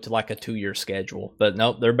would go to like a 2-year schedule, but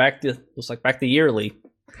nope, they're back to back to yearly.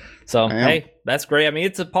 So Damn. hey, that's great. I mean,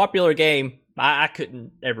 it's a popular game. I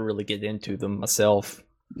couldn't ever really get into them myself.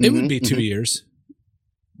 It would be 2 years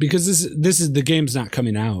because this is the game's not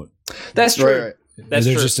coming out. That's true. Right. That's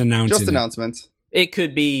They're true. just announcing. Just announcements. It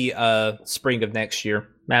could be spring of next year.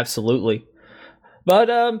 Absolutely. But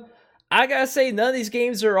I gotta say, none of these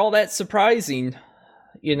games are all that surprising.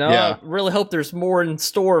 You know, Yeah. I really hope there's more in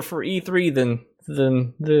store for E3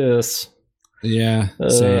 than this. Yeah,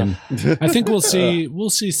 same. I think we'll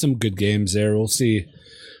see some good games there. We'll see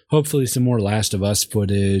hopefully some more Last of Us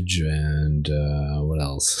footage and what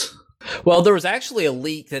else? Well, there was actually a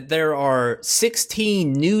leak that there are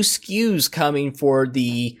 16 new SKUs coming for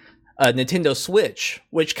the Nintendo Switch,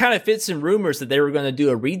 which kind of fits in rumors that they were going to do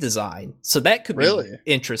a redesign. So that could be Really?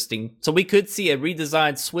 interesting. So we could see a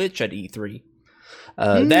redesigned Switch at E3.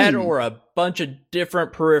 That or a bunch of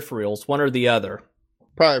different peripherals, one or the other.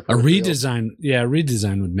 Probably A peripheral. redesign. Yeah, a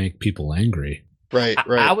redesign would make people angry. Right, I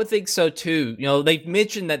right. would think so too. You know, they've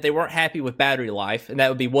mentioned that they weren't happy with battery life, and that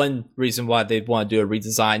would be one reason why they'd want to do a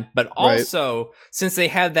redesign. But also, since they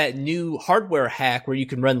have that new hardware hack where you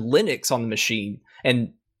can run Linux on the machine,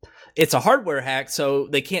 and it's a hardware hack, so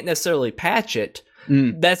they can't necessarily patch it.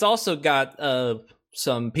 That's also got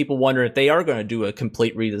some people wondering if they are going to do a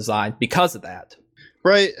complete redesign because of that.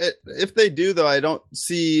 Right. If they do, though, I don't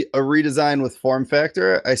see a redesign with form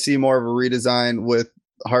factor. I see more of a redesign with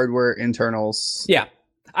hardware internals. Yeah,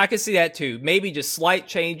 I could see that too. Maybe just slight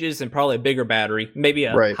changes and probably a bigger battery, maybe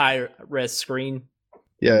a higher res screen.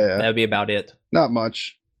 Yeah. That would be about it. Not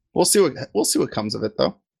much. We'll see what comes of it,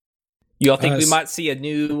 though. You all think we might see a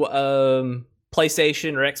new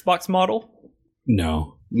PlayStation or Xbox model?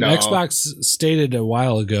 No. No. Xbox stated a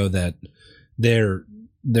while ago that they're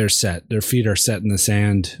set. Their feet are set in the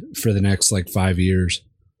sand for the next like 5 years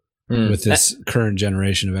with this current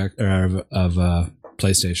generation of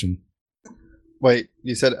PlayStation. Wait,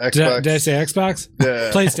 you said Xbox? Did I say Xbox? Yeah.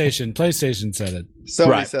 PlayStation. PlayStation said it.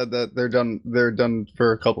 Somebody said that they're done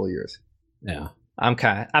for a couple of years. Yeah. I'm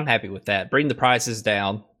happy with that. Bring the prices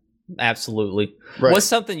down. Absolutely. Right. What's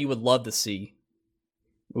something you would love to see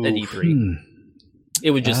at Oof. E3?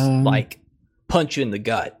 It would just like punch you in the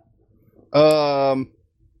gut. A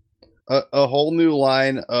whole new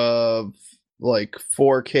line of like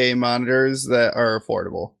 4K monitors that are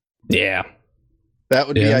affordable. Yeah. That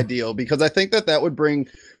would be Yeah. ideal because I think that would bring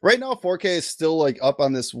right now 4K is still like up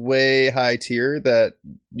on this way high tier that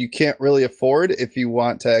you can't really afford if you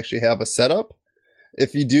want to actually have a setup.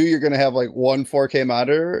 If you do, you're going to have like one 4K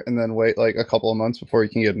monitor and then wait like a couple of months before you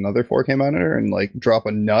can get another 4K monitor and like drop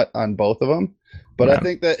a nut on both of them. But I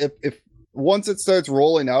think that if once it starts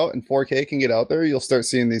rolling out and 4K can get out there, you'll start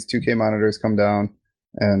seeing these 2K monitors come down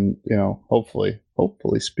and, you know, hopefully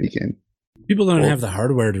speaking. People don't have the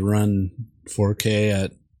hardware to run 4K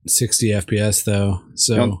at 60 FPS though.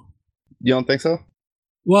 So, You don't think so?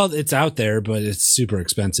 well, it's out there, but it's super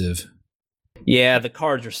expensive. Yeah, the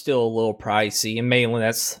cards are still a little pricey, and mainly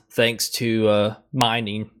that's thanks to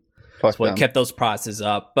mining. Fuck That's what them. kept those prices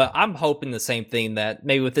up. But I'm hoping the same thing, that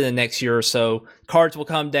maybe within the next year or so, cards will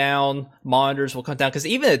come down, monitors will come down, because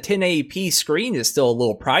even a 1080p screen is still a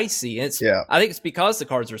little pricey. And it's, Yeah. I think it's because the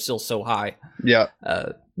cards are still so high. Yeah.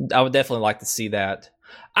 I would definitely like to see that.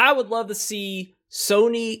 I would love to see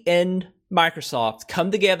Sony and Microsoft come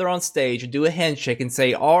together on stage and do a handshake and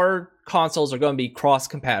say our consoles are going to be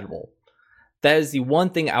cross-compatible. That is the one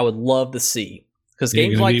thing I would love to see. Because You're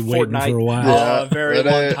games gonna like be waiting Fortnite, for a while. Yeah, a very that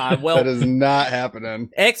long is- time. Well, that is not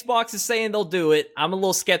happening. Xbox is saying they'll do it. I'm a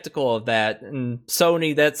little skeptical of that. And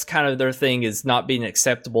Sony, that's kind of their thing, is not being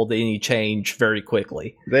acceptable to any change very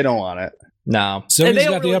quickly. They don't want it. No. And Sony's they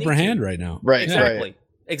don't got the really upper need to. hand right now. Right. Exactly. Right.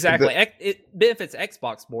 Exactly. It benefits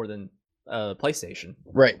Xbox more than PlayStation.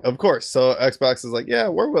 Right. Of course. So Xbox is like, yeah,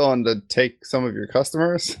 we're willing to take some of your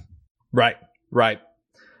customers. Right. Right.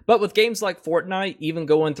 But with games like Fortnite, even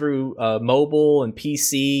going through mobile and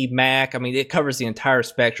PC, Mac, I mean, it covers the entire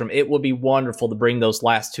spectrum. It would be wonderful to bring those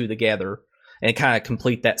last two together and kind of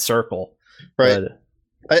complete that circle. Right.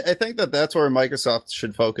 But, I think that's where Microsoft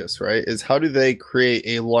should focus, right? Is how do they create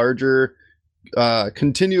a larger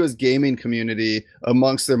continuous gaming community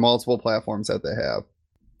amongst their multiple platforms that they have?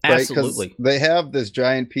 Right? 'Cause absolutely. they have this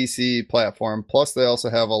giant PC platform, plus they also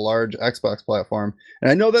have a large Xbox platform. And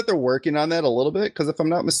I know that they're working on that a little bit, because if I'm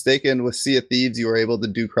not mistaken, with Sea of Thieves, you were able to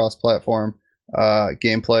do cross-platform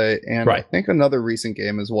gameplay, and I Right. think another recent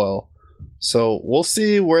game as well. So we'll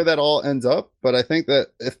see where that all ends up. But I think that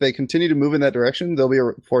if they continue to move in that direction, they'll be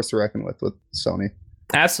a force to reckon with Sony.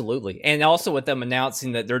 Absolutely. And also with them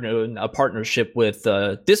announcing that they're doing a partnership with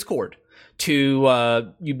Discord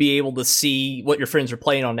to you be able to see what your friends are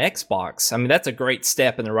playing on Xbox. I mean, that's a great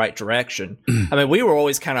step in the right direction. I mean, we were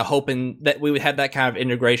always kind of hoping that we would have that kind of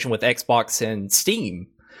integration with Xbox and Steam.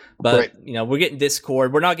 But, Right. you know, we're getting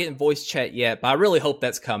Discord. We're not getting voice chat yet, but I really hope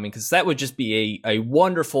that's coming because that would just be a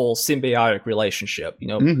wonderful symbiotic relationship. You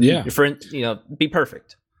know, Mhm. Yeah. your friend, you know, be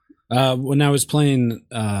perfect. When I was playing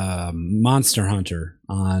Monster Hunter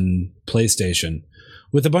on PlayStation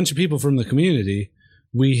with a bunch of people from the community,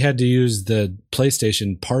 we had to use the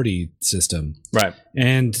PlayStation party system. Right.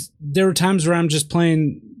 And there were times where I'm just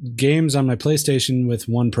playing games on my PlayStation with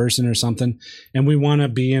one person or something, and we want to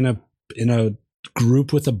be in a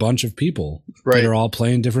group with a bunch of people Right. that are all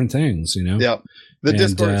playing different things, you know? Yeah. The And,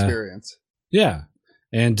 Discord experience. Yeah.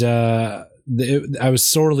 And I was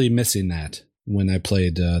sorely missing that when I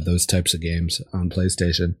played those types of games on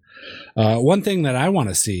PlayStation. One thing that I want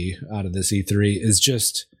to see out of this E3 is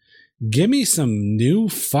just give me some new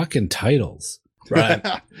fucking titles. Right.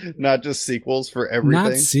 Not just sequels for everything.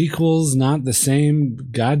 Not sequels, not the same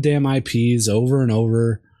goddamn IPs over and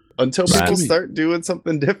over. Until Just people give me- start doing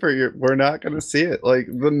something different, we're not going to see it. Like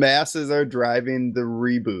the masses are driving the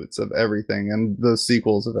reboots of everything and the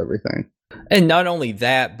sequels of everything. And not only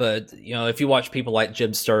that, but you know, if you watch people like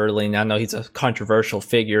Jim Sterling, I know he's a controversial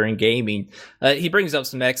figure in gaming. He brings up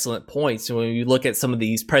some excellent points. And when you look at some of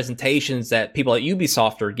these presentations that people at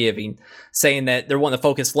Ubisoft are giving, saying that they're wanting to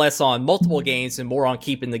focus less on multiple games and more on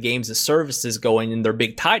keeping the games as services going in their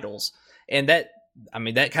big titles, and that, I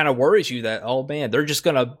mean, that kind of worries you that, oh man, they're just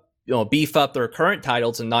gonna, you know, beef up their current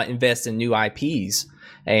titles and not invest in new IPs,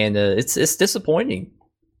 and it's disappointing.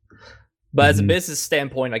 But as a Mhm. business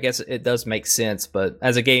standpoint, I guess it does make sense. But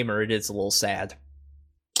as a gamer, it is a little sad.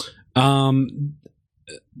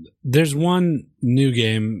 There's one new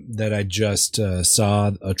game that I just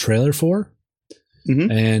saw a trailer for,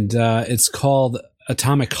 Mhm. and it's called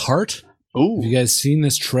Atomic Heart. Ooh, Have you guys seen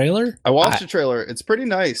this trailer? I watched the trailer. It's pretty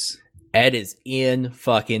nice. Ed is in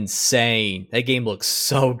fucking insane. That game looks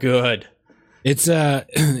so good. It's a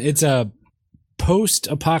it's a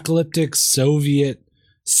post-apocalyptic Soviet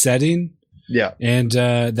setting, Yeah. and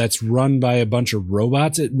that's run by a bunch of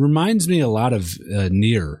robots. It reminds me a lot of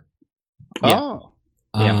Nier. Yeah. Oh,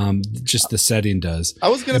 Yeah. Just the setting does. I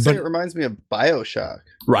was going to say But- it reminds me of BioShock.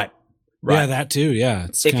 Right. Yeah, that too. Yeah,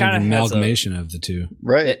 it's It kind of an kinda has a- amalgamation of the two.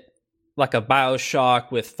 Right. It, like a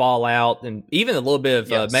BioShock with Fallout and even a little bit of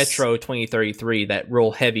Yes. Metro 2033, that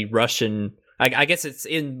real heavy Russian. I guess it's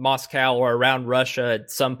in Moscow or around Russia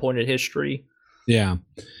at some point in history. Yeah,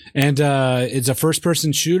 and it's a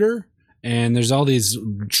first-person shooter, and there's all these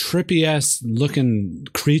trippy-ass looking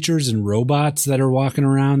creatures and robots that are walking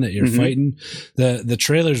around that you're Mhm. fighting. The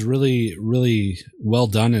trailer's really, really well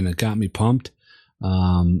done, and it got me pumped.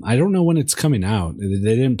 I don't know when it's coming out. They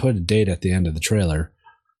didn't put a date at the end of the trailer,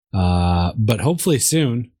 but hopefully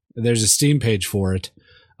soon. There's a Steam page for it.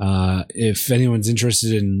 If anyone's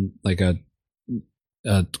interested in like a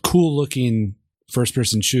cool-looking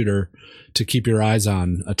first-person shooter to keep your eyes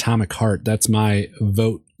on, Atomic Heart. That's my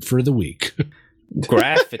vote for the week.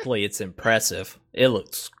 Graphically, it's impressive. It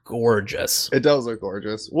looks gorgeous. It does look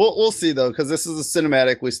gorgeous. We'll see though, because this is a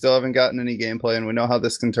cinematic. We still haven't gotten any gameplay, and we know how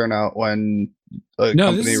this can turn out when a No,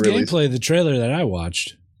 company this is releases. gameplay. The trailer that I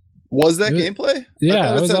watched. Was that It was- gameplay? Yeah, I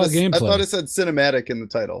thought it was all said gameplay. I thought it said cinematic in the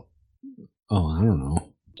title. Oh, I don't know.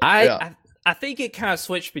 I think it kind of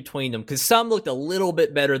switched between them because some looked a little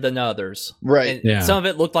bit better than others. Right. And Yeah. some of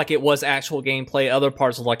it looked like it was actual gameplay. Other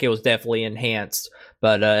parts looked like it was definitely enhanced.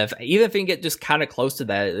 But even if you can get just kind of close to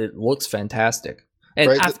that, it looks fantastic. And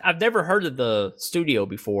Right. I've never heard of the studio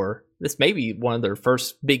before. This may be one of their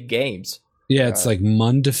first big games. Yeah, it's like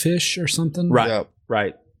Mundafish or something. Right. Yeah.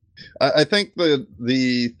 Right. I think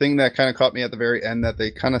the thing that kind of caught me at the very end that they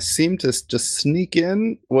kind of seemed to just sneak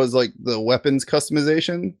in was like the weapons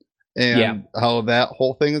customization and Yeah. how that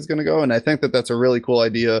whole thing is going to go. And I think that that's a really cool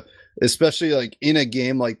idea, especially like in a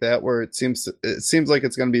game like that where it seems like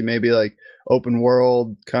it's going to be maybe like open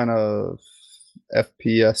world kind of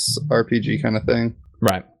FPS RPG kind of thing.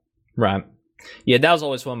 Right. Right. Yeah, that was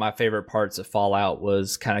always one of my favorite parts of Fallout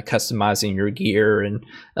was kind of customizing your gear and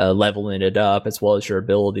leveling it up as well as your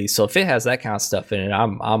abilities. So if it has that kind of stuff in it,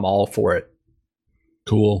 I'm all for it.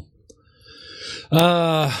 Cool.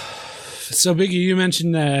 So Biggie, you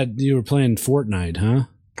mentioned that you were playing Fortnite, huh?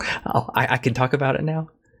 Oh, I can talk about it now.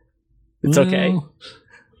 It's okay. Well,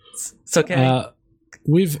 It's okay.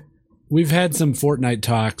 We've had some Fortnite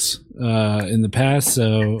talks in the past,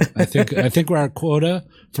 so I think our quota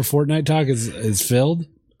for Fortnite talk is filled.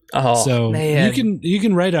 Oh, So man. you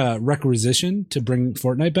can write a requisition to bring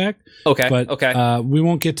Fortnite back, Okay. but okay. we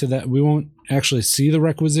won't get to that. We won't actually see the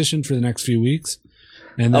requisition for the next few weeks.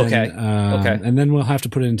 And then, Okay. And then we'll have to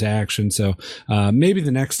put it into action. So maybe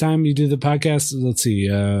the next time you do the podcast, let's see,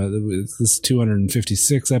 this is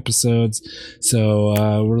 256 episodes.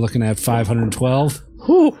 So we're looking at 512.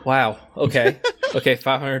 Whew, wow. Okay. Okay.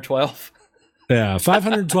 512. Yeah,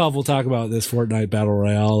 512. We'll talk about this Fortnite Battle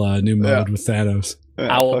Royale new mode with Thanos.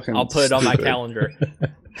 Yeah, I'll put it on my stupid. calendar.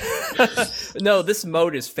 No, this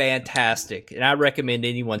mode is fantastic, and I recommend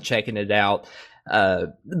anyone checking it out.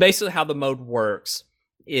 Basically, how the mode works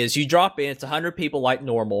is you drop in, it's 100 people like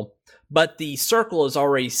normal, but the circle is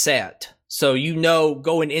already set. So you know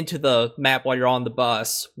going into the map while you're on the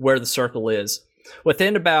bus where the circle is.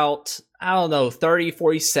 Within about, 30,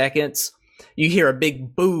 40 seconds, you hear a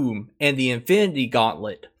big boom, and the Infinity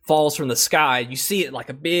Gauntlet falls from the sky. You see it like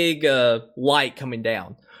a big light coming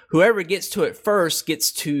down. Whoever gets to it first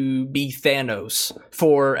gets to be Thanos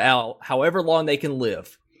for however long they can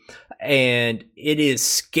live. And it is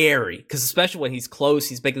scary because especially when he's close,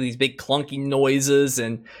 he's making these big clunking noises,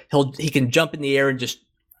 and he can jump in the air and just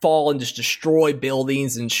fall and just destroy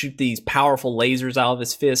buildings and shoot these powerful lasers out of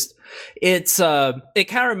his fist. It kind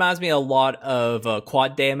of reminds me a lot of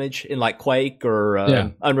quad damage in like Quake or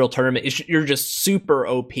Unreal Tournament. You're just super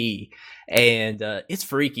OP. And it's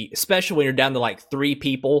freaky, especially when you're down to like 3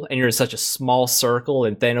 people and you're in such a small circle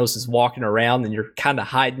and Thanos is walking around and you're kind of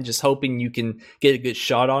hiding, just hoping you can get a good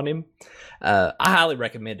shot on him. I highly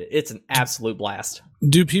recommend it. It's an absolute blast.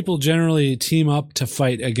 Do people generally team up to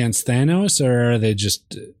fight against Thanos, or are they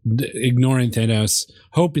just ignoring Thanos,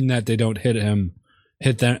 hoping that they don't hit them,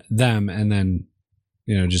 and then,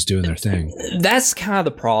 just doing their thing? That's kind of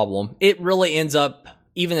the problem. It really ends up,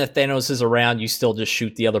 even if Thanos is around, you still just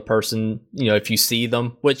shoot the other person, if you see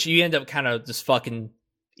them, which you end up kind of just fucking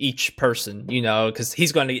each person, because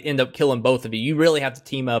he's going to end up killing both of you. You really have to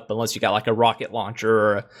team up unless you got like a rocket launcher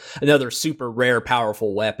or another super rare,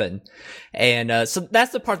 powerful weapon. And so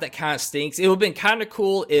that's the part that kind of stinks. It would have been kind of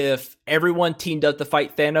cool if everyone teamed up to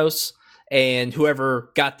fight Thanos, and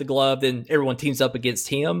whoever got the glove, then everyone teams up against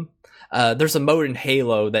him. There's a mode in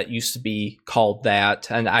Halo that used to be called that,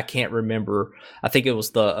 and I can't remember. I think it was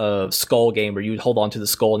the skull game where you would hold on to the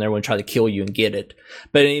skull and everyone tried to kill you and get it.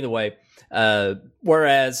 But either way,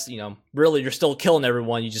 whereas, really you're still killing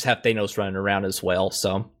everyone, you just have Thanos running around as well.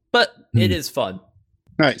 So, but it is fun.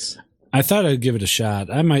 Nice. I thought I'd give it a shot.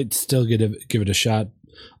 I might still give it a shot.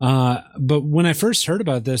 But when I first heard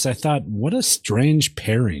about this, I thought, what a strange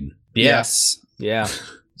pairing. Yes. Yeah.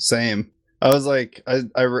 Same. I was like,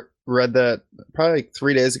 I read that probably like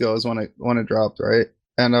 3 days ago is when it dropped, right?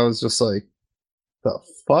 And I was just like, the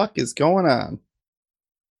fuck is going on?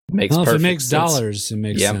 Makes Well, if it perfect makes sense. dollars, it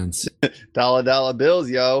makes Yep. sense. Dollar bills,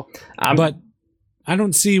 yo. But I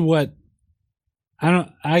don't see what.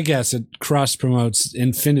 I guess it cross promotes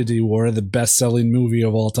Infinity War, the best selling movie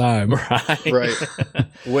of all time. Right.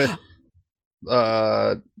 With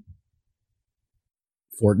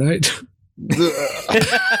Fortnite.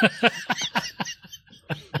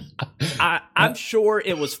 I'm sure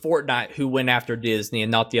it was Fortnite who went after Disney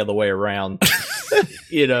and not the other way around.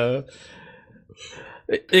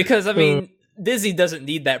 Because I mean, Disney doesn't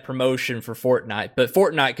need that promotion for Fortnite, but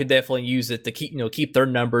Fortnite could definitely use it to keep their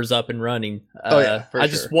numbers up and running. I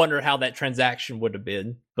just wonder how that transaction would have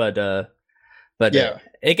been, but yeah,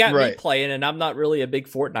 it got me playing, and I'm not really a big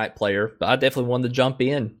Fortnite player, but I definitely wanted to jump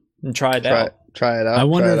in and try it out. Try it out. I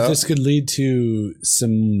wonder if this could lead to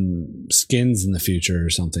some skins in the future or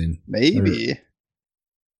something. Maybe.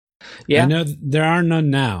 Yeah, I know there are none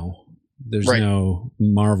now. There's no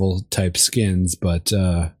Marvel type skins, but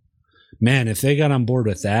man, if they got on board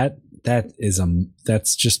with that,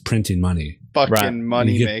 that's just printing money. Fucking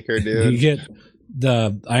money maker, dude. You get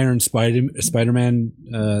the Iron Spider-Man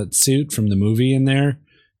suit from the movie in there.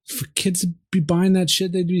 For kids to be buying that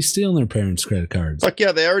shit, they'd be stealing their parents' credit cards. Fuck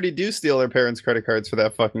yeah, they already do steal their parents' credit cards for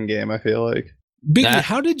that fucking game, I feel like. Biggie,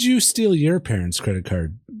 how did you steal your parents' credit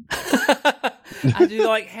card? I do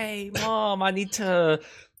like, hey, Mom, I need to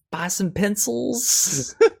buy some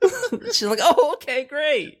pencils. She's like, oh, okay,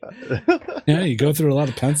 great. Yeah, you go through a lot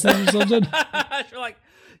of pencils or something? She's like,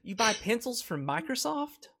 you buy pencils from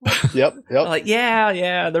Microsoft? Yep. I'm like,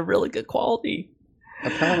 yeah, they're really good quality. I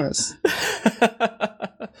promise.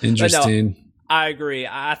 Interesting. No, I agree.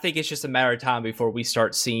 I think it's just a matter of time before we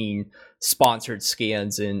start seeing sponsored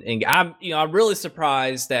skins, and I'm really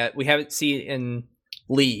surprised that we haven't seen it in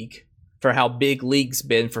League for how big League's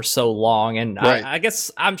been for so long, and I guess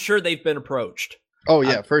I'm sure they've been approached. Oh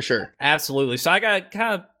yeah, for sure, absolutely. So I gotta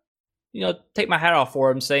kind of take my hat off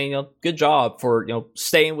for them, saying good job for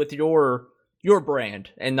staying with your brand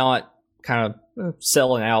and not kind of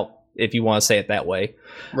selling out, if you want to say it that way.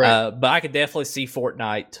 Right. But I could definitely see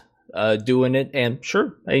Fortnite doing it. And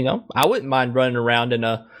sure, I wouldn't mind running around in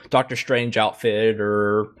a Doctor Strange outfit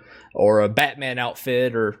or a Batman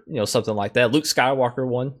outfit or something like that. Luke Skywalker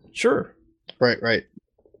one, sure. Right.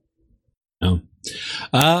 Oh.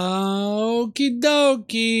 Okie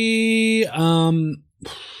dokie.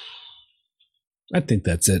 I think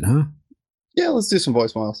that's it, huh? Yeah, let's do some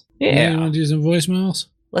voicemails. You want to do some voicemails?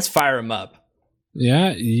 Let's fire them up.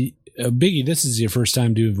 Yeah. Biggie, this is your first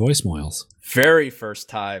time doing voicemails. Very first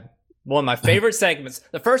time. One of my favorite segments.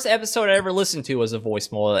 The first episode I ever listened to was a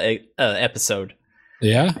voicemail episode.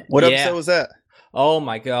 Yeah? What episode was that? Oh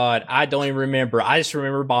my god, I don't even remember. I just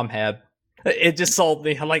remember Bombhab. It just sold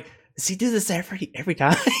me. I'm like, does he do this every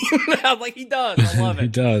time? I'm like, he does. I love it. He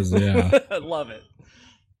does, yeah. I love it.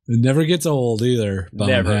 It never gets old either,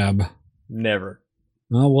 Bombhab. Never.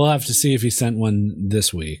 Well, we'll have to see if he sent one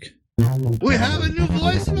this week. We have a new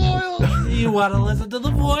voicemail. You want to listen to the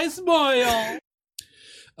voicemail?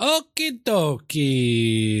 Okie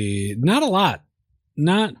dokie. Not a lot.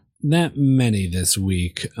 Not that many this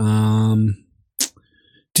week.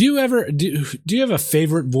 Do you have a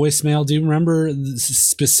favorite voicemail? Do you remember the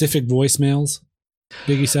specific voicemails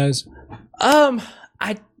Biggie says?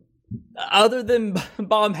 Other than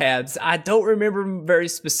Bombhabs, I don't remember them very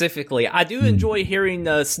specifically. I do enjoy hearing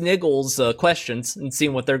Sniggles' questions and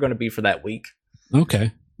seeing what they're going to be for that week.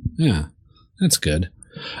 Okay. Yeah, that's good.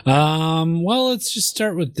 Well, let's just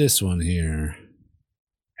start with this one here.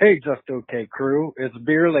 Hey, Just Okay crew, it's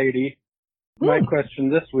Beer Lady. My question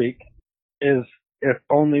this week is, if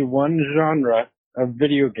only one genre of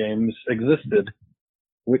video games existed,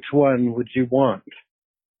 which one would you want?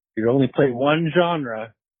 You'd only play one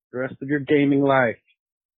genre the rest of your gaming life.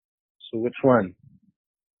 So which one?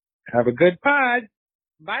 Have a good pod.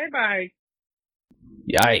 Bye-bye.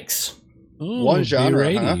 Yikes. Oh, One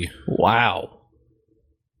genre, huh? Wow.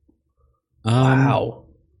 Wow.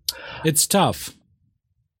 It's tough.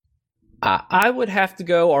 I would have to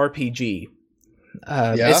go RPG.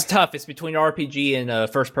 Yeah? It's tough. It's between RPG and a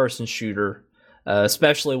first-person shooter,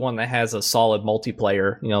 especially one that has a solid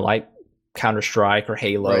multiplayer, like Counter-Strike or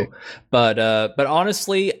Halo. Right. But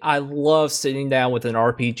honestly, I love sitting down with an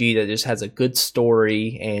RPG that just has a good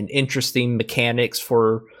story and interesting mechanics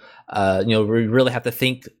for, you really have to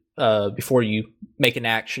think before you make an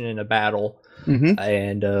action in a battle. Mm-hmm.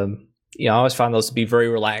 And, I always find those to be very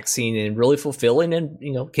relaxing and really fulfilling and,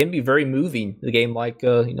 can be very moving. The game like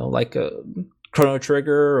Chrono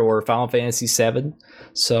Trigger or Final Fantasy VII.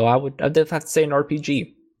 So I'd definitely have to say an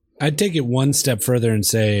RPG. I'd take it one step further and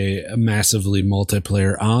say a massively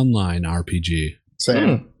multiplayer online RPG.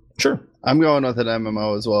 Same. Sure. I'm going with an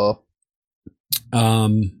MMO as well.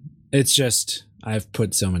 It's just I've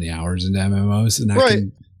put so many hours into MMOs, and I Right.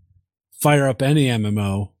 can fire up any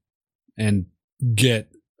MMO and get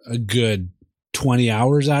a good 20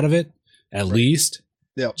 hours out of it at least.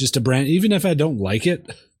 Yep. Just a brand, even if I don't like it.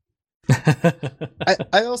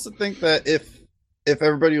 I also think that if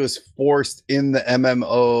everybody was forced in the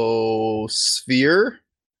MMO sphere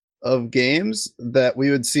of games, that we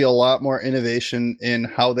would see a lot more innovation in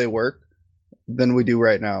how they work than we do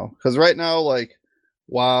right now. Because right now, like,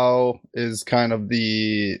 WoW is kind of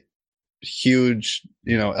the huge,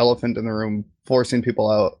 elephant in the room, forcing people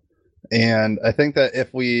out. And I think that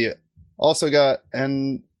if we also got,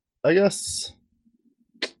 and I guess,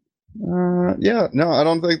 I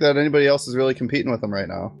don't think that anybody else is really competing with them right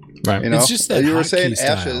now. Right. It's just that you were hotkey saying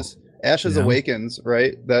style, Ashes Awakens,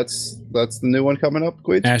 right? That's the new one coming up,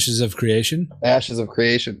 Quid? Ashes of Creation. Ashes of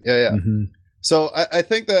Creation. Yeah. Mm-hmm. So I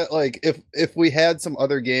think that, like, if we had some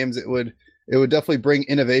other games, it would definitely bring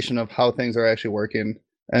innovation of how things are actually working,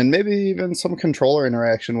 and maybe even some controller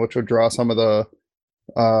interaction, which would draw some of the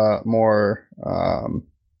more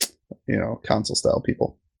console style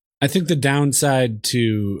people. I think the downside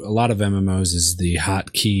to a lot of MMOs is the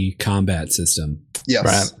hotkey combat system.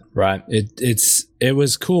 Yes. Right. It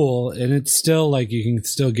was cool, and it's still like you can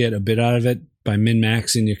still get a bit out of it by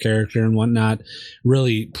min-maxing your character and whatnot,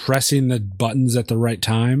 really pressing the buttons at the right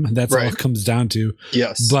time. That's all it comes down to.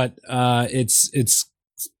 Yes. But it's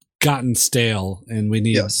gotten stale, and we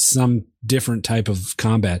need some different type of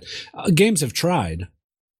combat. Games have tried.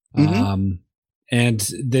 Mm-hmm. And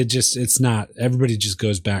it's not, everybody just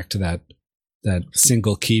goes back to that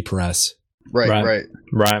single key press. Right.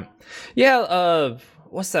 Yeah.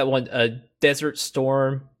 What's that one? Desert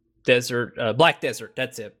Storm, Black Desert.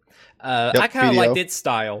 That's it. I kind of liked its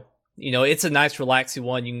style. It's a nice, relaxing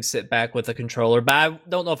one. You can sit back with a controller, but I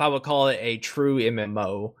don't know if I would call it a true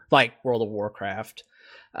MMO like World of Warcraft.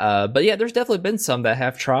 But yeah, there's definitely been some that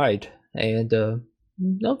have tried, and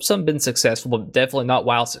some been successful, but definitely not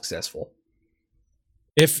WoW successful.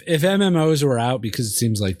 If MMOs were out, because it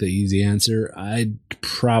seems like the easy answer, I'd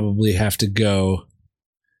probably have to go.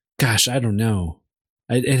 Gosh, I don't know.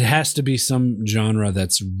 It has to be some genre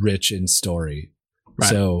that's rich in story. Right.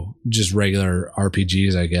 So just regular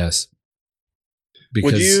RPGs, I guess.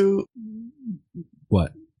 Because Would you?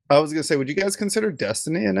 what? I was gonna say, would you guys consider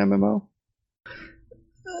Destiny an MMO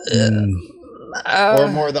Mm, or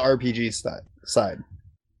more the RPG side?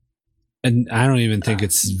 and I don't even think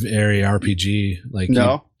it's very RPG. Like you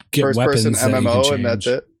No, get first person weapons that you can MMO, and that's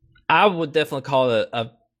change. it. I would definitely call it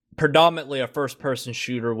a predominantly a first-person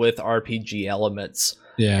shooter with RPG elements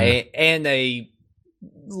Yeah. and a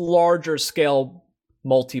larger scale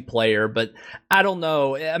multiplayer. But I don't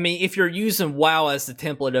know. I mean, if you're using WoW as the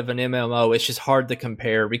template of an MMO, it's just hard to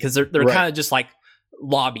compare because they're Right. kind of just like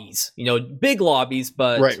lobbies, big lobbies,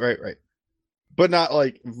 but Right. But not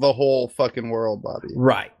like the whole fucking world lobby.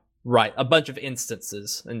 Right. A bunch of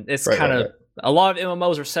instances. And it's Right, kind of, right. a lot of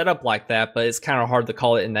MMOs are set up like that, but it's kind of hard to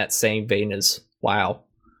call it in that same vein as WoW.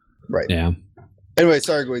 Right. Yeah. Anyway,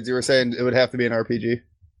 sorry, Gweeds, you were saying it would have to be an RPG.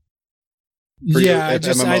 For you, Yeah, if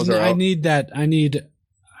MMOs are I out. need that.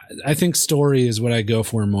 I think story is what I go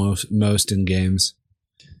for most in games.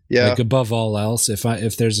 Yeah. Like above all else, if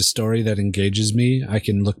there's a story that engages me, I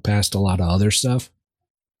can look past a lot of other stuff.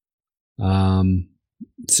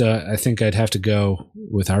 So I think I'd have to go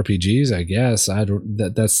with RPGs, I guess.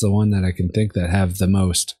 That's the one that I can think that have the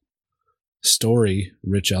most story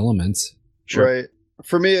rich elements. Right.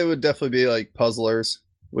 For me, it would definitely be like puzzlers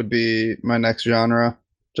would be my next genre.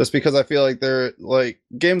 Just because I feel like they're like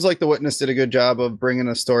games like The Witness did a good job of bringing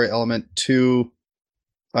a story element to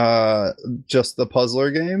just the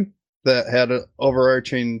puzzler game that had an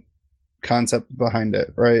overarching concept behind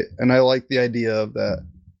it, right? And I like the idea of that.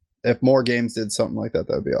 If more games did something like that,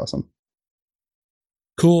 that would be awesome.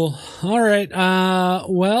 Cool. All right.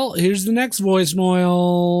 Well, here's the next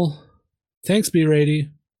voicemail. Thanks, B-Rady.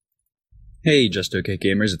 Hey, Just Okay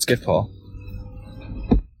Gamers, it's Gift Paul.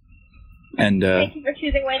 And Thank you for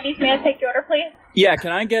choosing Wendy's. May I take your order, please? yeah,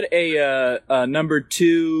 can I get a number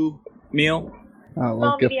 2 meal,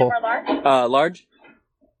 Small, medium, or large? large?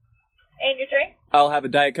 And your drink? I'll have a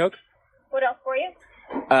Diet Coke. What else for you?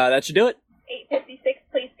 That should do it. $8.56,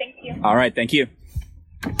 please. Thank you. All right, thank you.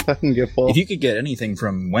 Fucking get full. If you could get anything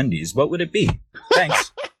from Wendy's, what would it be?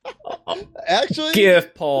 Thanks. Actually,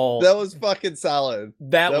 Gift Paul. that was fucking solid.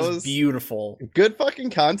 That was beautiful. Good fucking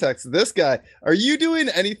context. This guy, are you doing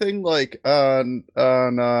anything like on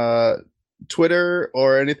Twitter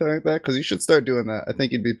or anything like that? Because you should start doing that. I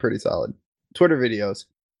think you'd be pretty solid. Twitter videos.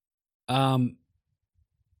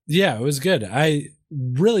 Yeah, it was good. I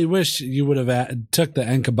really wish you would have took the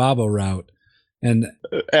Enkababo route and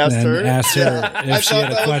Asked and her. asked her I if she thought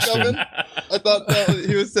had a that was question. coming. I thought that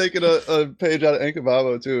he was taking a page out of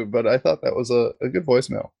Enkababo too, but I thought that was a good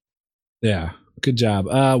voicemail. Yeah, good job.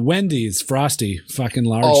 Wendy's Frosty, fucking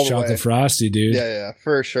All large the chocolate way. Frosty, dude. Yeah,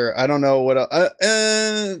 for sure. I don't know what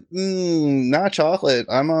else. Not chocolate.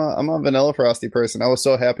 I'm a vanilla Frosty person. I was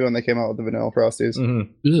so happy when they came out with the vanilla Frosties. Mhm.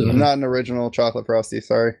 Ugh. I'm not an original chocolate Frosty.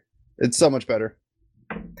 Sorry, it's so much better.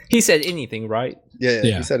 He said anything, right? Yeah.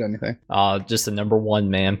 Yeah. He said anything. Just the number one,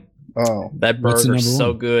 man. Oh, That What's the burger's number so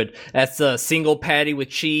one? good. That's a single patty with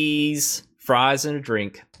cheese, fries, and a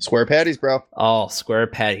drink. square patties, bro. Oh, square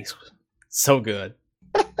patties. So good.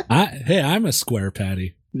 I'm a square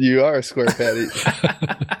patty. You are a square patty,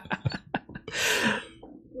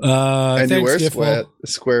 and you Thanks, wear Giffel.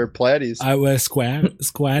 square platties. I wear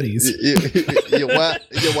squatties. you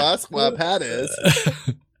wear square patties.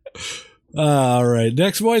 All right,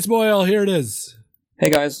 next voicemail. Here it is. Hey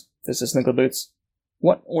guys, this is Nickel Boots.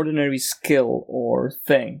 What ordinary skill or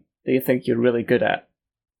thing do you think you're really good at?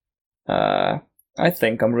 I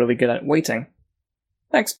think I'm really good at waiting.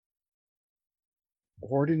 Thanks.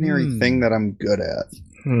 Ordinary thing that I'm good at.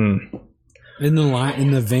 In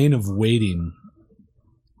the vein of waiting.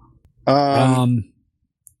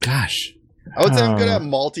 Gosh, I would say I'm good at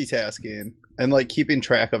multitasking and like keeping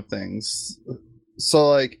track of things. So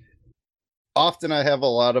like often I have a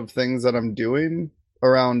lot of things that I'm doing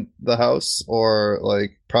around the house or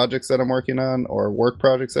like projects that I'm working on or work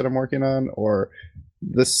projects that I'm working on or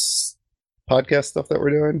this podcast stuff that we're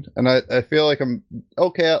doing. And I feel like I'm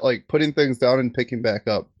okay at like putting things down and picking back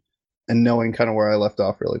up and knowing kind of where I left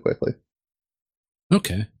off really quickly.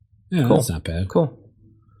 okay, yeah, Cool. that's not bad. Cool.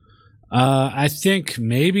 I think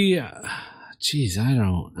maybe. Geez, I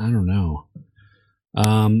don't know.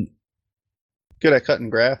 Good at cutting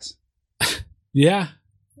grass. Yeah,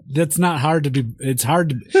 that's not hard to be. It's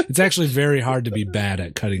actually very hard to be bad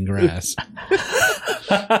at cutting grass.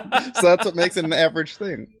 So that's what makes it an average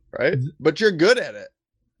thing, right? But you're good at it.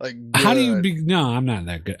 Like, How do you good. be? No, I'm not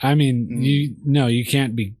that good. I mean, you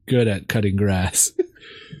can't be good at cutting grass.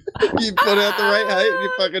 You put it at the right height, and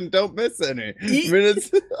you fucking don't miss any. I mean,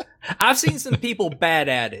 it's I've seen some people bad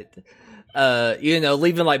at it.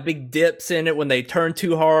 Leaving like big dips in it when they turn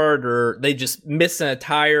too hard, or they just miss an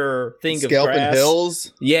entire thing scalping of grass.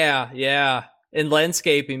 hills. Yeah. In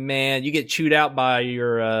landscaping, man, you get chewed out by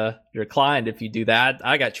your client if you do that.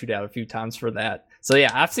 I got chewed out a few times for that. So yeah,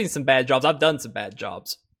 I've seen some bad jobs. I've done some bad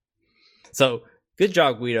jobs. So good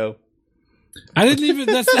job, Guido. I didn't even.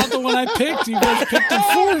 That's not the one I picked. You guys picked it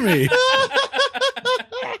for me.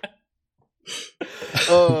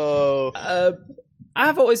 Oh,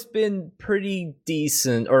 I've always been pretty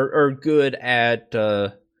decent or good at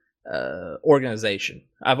organization.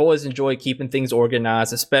 I've always enjoyed keeping things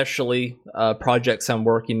organized, especially projects I'm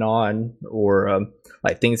working on or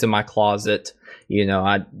like things in my closet.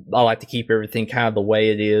 I like to keep everything kind of the way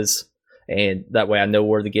it is, and that way I know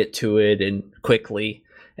where to get to it and quickly.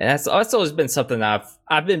 And that's always been something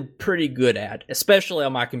I've been pretty good at, especially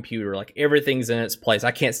on my computer. Like everything's in its place. I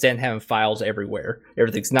can't stand having files everywhere.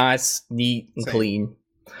 Everything's nice, neat, and Same. clean.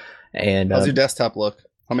 And how's your desktop look?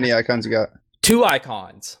 How many icons you got? 2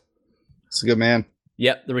 icons. It's a good man.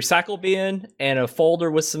 Yep, the recycle bin and a folder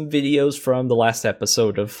with some videos from the last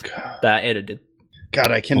episode of that I edited. God,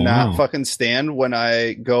 I cannot wow. fucking stand when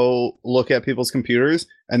I go look at people's computers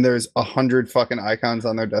and there's 100 fucking icons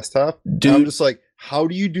on their desktop. Dude. And I'm just like, how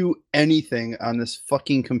do you do anything on this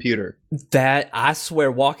fucking computer? That, I swear,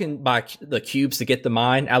 walking by the cubes to get to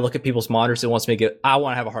mine, I look at people's monitors and wants me to I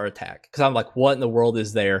want to have a heart attack. Because I'm like, what in the world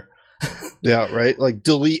is there? Yeah, right? Like,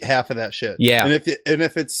 delete half of that shit. Yeah. And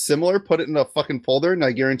if it's similar, put it in a fucking folder, and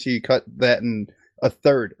I guarantee you cut that in a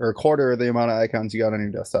third or a quarter of the amount of icons you got on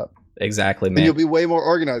your desktop. Exactly, And man. you'll be way more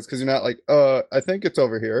organized because you're not like, I think it's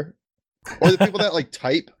over here. Or the people that like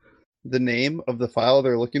type the name of the file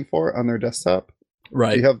they're looking for on their desktop.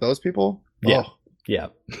 Right. Do you have those people? Yeah. Oh, Yeah.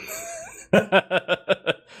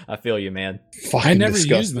 I feel you, man. I never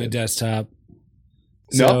disgusting. use my desktop.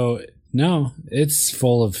 So no, it's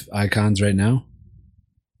full of icons right now.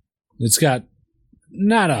 It's got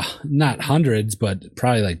not hundreds, but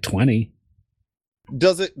probably like 20.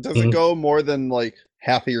 Does it go more than like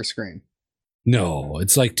half of your screen? No,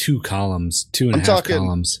 it's like 2 columns, 2.5 I'm talking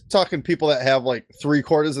columns. talking people that have like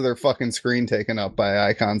 3/4 of their fucking screen taken up by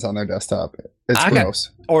icons on their desktop. It's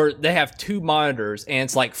gross. Or they have 2 monitors and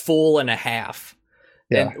it's like full and a half.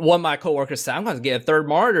 Yeah. And one of my coworkers said, I'm going to get a 3rd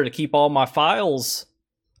monitor to keep all my files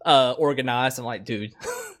organized. I'm like, dude,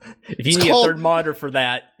 if you need a 3rd monitor for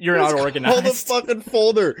that, you're not organized. Hold the fucking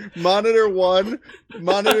folder. Monitor 1,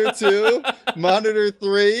 monitor 2, monitor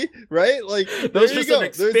 3, right? Like, Those there are you some go.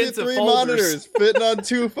 There's your expensive 3 folders. monitors fitting on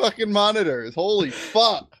 2 fucking monitors. Holy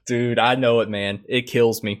fuck. Dude, I know it, man. It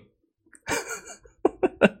kills me.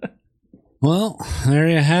 Well, there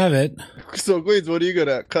you have it. So, Queens, what are you good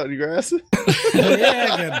at? Cutting grass?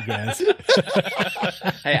 Yeah, good guess.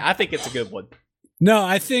 Hey, I think it's a good one. No,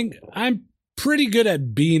 I think I'm pretty good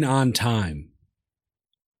at being on time.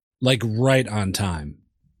 Like right on time.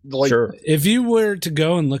 Like, Sure. If you were to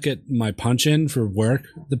go and look at my punch in for work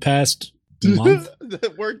the past month,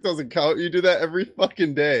 that work doesn't count. You do that every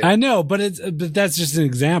fucking day. I know, but that's just an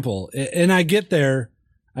example. And I get there,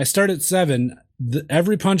 I start at 7.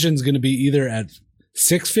 Every punch in is going to be either at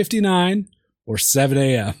 6:59 or 7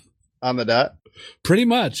 a.m. On the dot? Pretty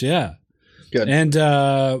much, yeah. Good. And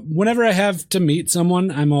whenever I have to meet someone,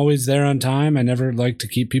 I'm always there on time. I never like to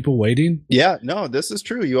keep people waiting. Yeah, no, this is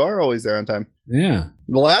true. You are always there on time. Yeah.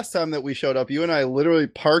 The last time that we showed up, you and I literally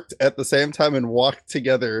parked at the same time and walked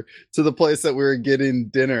together to the place that we were getting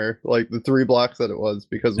dinner, like the 3 blocks that it was,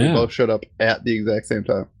 because we Yeah. both showed up at the exact same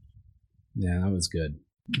time. Yeah, that was good.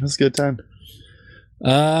 It was a good time.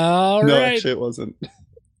 All No, right. actually, it wasn't.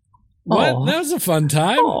 What? Aw. That was a fun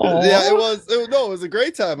time. Yeah, it was. No, it was a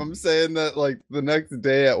great time. I'm saying that like the next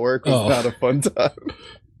day at work was Oh. not a fun time.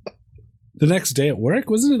 The next day at work,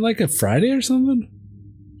 wasn't it like a Friday or something?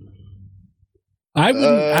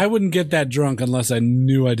 I wouldn't get that drunk unless I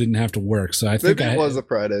knew I didn't have to work. So I think Maybe it was a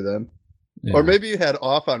Friday then, yeah. or maybe you had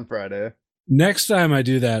off on Friday. Next time I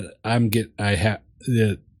do that,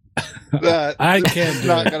 That I can't It's do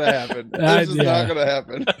not it. gonna happen. I- This is yeah. not gonna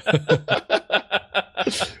happen.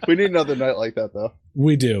 We need another night like that though.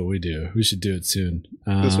 We do. We should do it soon.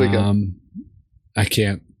 This weekend. I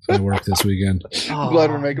can't. I work this weekend. I'm glad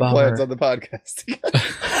we're making plans on the podcast.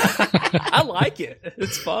 I like it.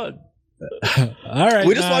 It's fun. All right.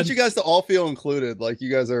 We just want you guys to all feel included, like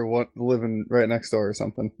you guys are living right next door or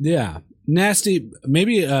something. Yeah. Nasty.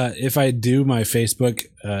 Maybe if I do my Facebook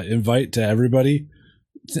invite to everybody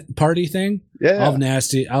party thing, Yeah. I'll have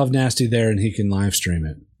Nasty there and he can live stream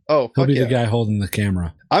it. Oh, He'll fuck be yeah. the guy holding the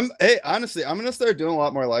camera. Honestly, I'm gonna start doing a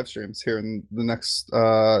lot more live streams here in the next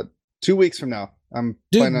 2 weeks from now. I'm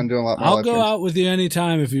Dude, planning on doing a lot more I'll live go streams. out with you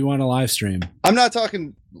anytime if you want to live stream. I'm not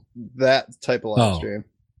talking that type of live Oh. stream,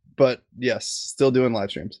 but yes, still doing live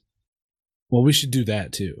streams. Well, we should do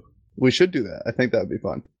that too. We should do that. I think that would be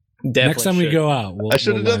fun. Definitely Next time we should. go out, I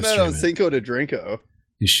should have we'll done live that on stream it. Cinco de Drinko.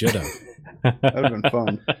 You should have. That would have been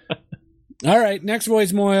fun. All right, next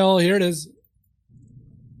voicemail. Here it is.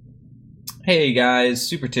 Hey guys,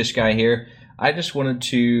 Super Tish Guy here. I just wanted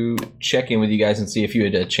to check in with you guys and see if you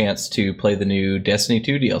had a chance to play the new Destiny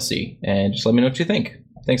 2 DLC, and just let me know what you think.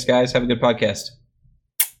 Thanks, guys. Have a good podcast.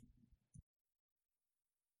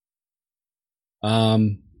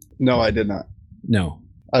 No, I did not. No.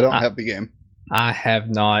 I don't have the game. I have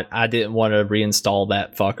not. I didn't want to reinstall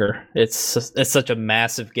that fucker. It's such a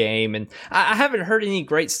massive game, and I haven't heard any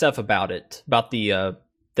great stuff about it, about the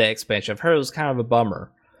expansion. I've heard it was kind of a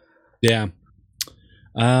bummer. Yeah.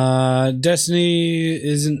 Destiny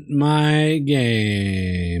isn't my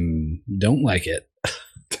game. Don't like it.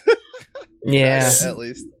 Yeah. At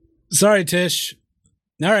least. Sorry, Tish.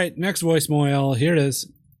 All right, next voicemail. Here it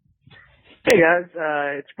is. Hey guys,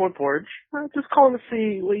 it's Boyd Forge. Just calling to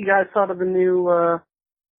see what you guys thought of the new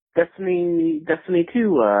Destiny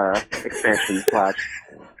 2 expansion patch.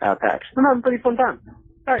 I'm having a pretty fun time.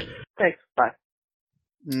 All right, thanks.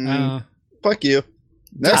 Bye. Fuck you.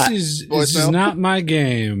 This is not my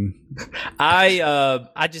game.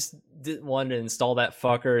 I just didn't want to install that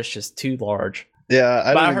fucker. It's just too large. Yeah,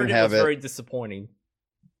 I but don't I heard even it have was it. very disappointing.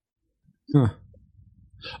 Huh.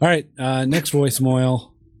 All right, next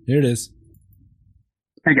voicemail. Here it is.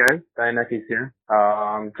 Hey guys, Dianeti's here.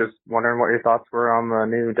 Just wondering what your thoughts were on the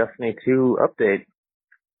new Destiny 2 update.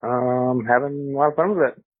 Having a lot of fun with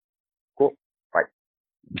it. Cool. Bye.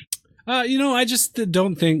 I just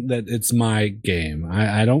don't think that it's my game.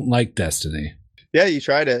 I don't like Destiny. Yeah, you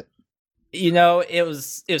tried it. It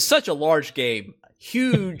was such a large game,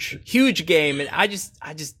 huge game, and I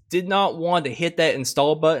just did not want to hit that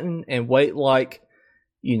install button and wait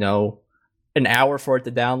an hour for it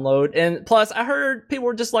to download. And plus, I heard people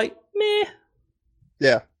were just like, meh.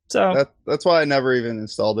 Yeah. So that's why I never even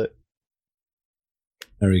installed it.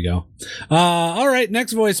 There we go. All right,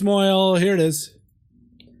 next voicemail. Here it is.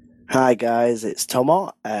 Hi guys, it's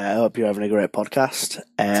Tomo. I hope you're having a great podcast.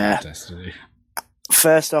 Destiny.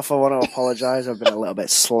 First off, I want to apologise. I've been a little bit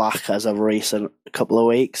slack as of recent couple of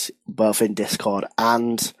weeks, both in Discord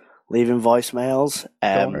and leaving voicemails.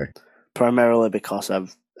 Primarily because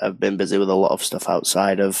I've been busy with a lot of stuff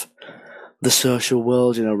outside of the social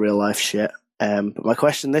world, real life shit. But my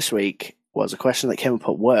question this week was a question that came up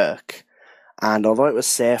at work, and although it was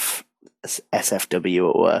safe SFW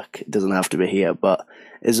at work, it doesn't have to be here, but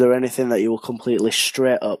is there anything that you will completely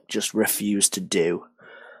straight up just refuse to do?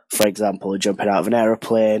 For example, jumping out of an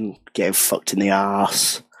aeroplane, getting fucked in the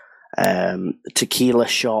arse, tequila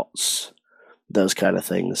shots, those kind of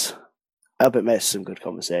things. I hope it makes some good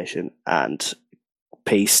conversation, and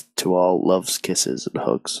peace to all, loves, kisses, and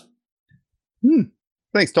hugs.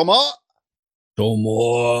 Thanks, Tomo.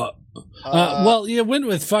 Tomo. Well, you went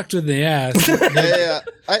with fucked in the ass. Yeah.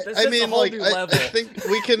 I mean, I think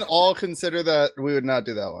we can all consider that we would not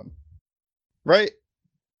do that one. Right?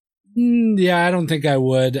 Yeah, I don't think I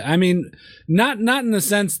would. I mean, not in the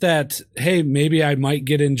sense that, hey, maybe I might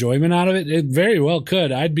get enjoyment out of it. It very well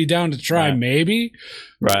could. I'd be down to try, maybe,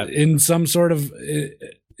 right, in some sort of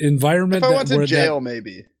environment. If I went to jail,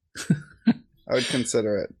 maybe I would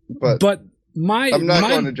consider it. But I'm not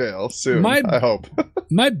going to jail soon. I hope.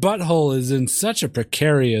 My butthole is in such a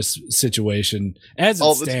precarious situation as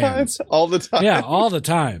it stands. All the time. Yeah, all the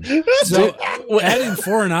time. So adding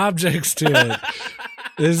foreign objects to it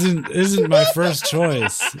isn't my first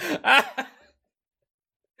choice.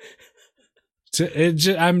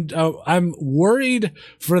 I'm worried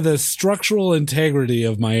for the structural integrity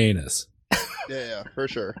of my anus. Yeah, for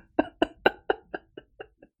sure.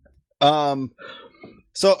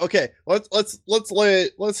 So okay, let's lay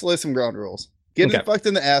some ground rules. Getting fucked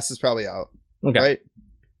in the ass is probably out. Okay.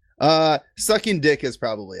 Right. Sucking dick is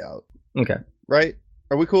probably out. Okay. Right.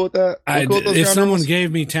 Are we cool with that? If someone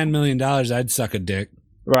gave me $10 million, I'd suck a dick.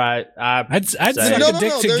 Right. I'd suck a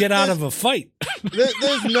dick to get out of a fight.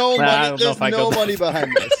 There's no money. There's no money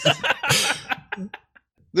behind this.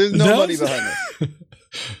 There's no money behind this.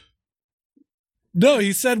 No,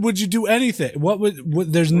 he said, "Would you do anything? What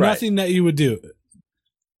would? There's nothing that you would do."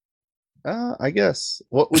 I guess.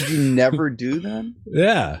 What would you never do then?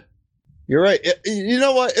 Yeah, you're right. You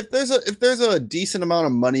know what? If there's a decent amount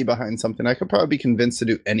of money behind something, I could probably be convinced to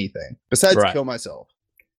do anything besides kill myself.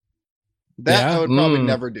 That I would probably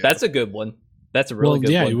never do. That's a good one. That's a really good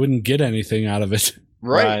yeah, one. you wouldn't get anything out of it.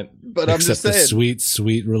 Right. But I'm just Except saying. the sweet,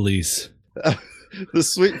 sweet release. The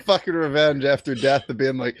sweet fucking revenge after death of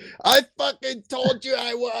being like, I fucking told you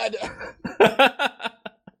I would.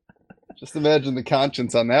 Just imagine the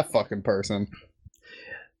conscience on that fucking person.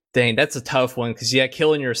 Dang, that's a tough one because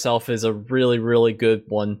killing yourself is a really, really good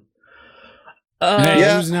one.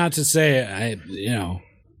 Who's not to say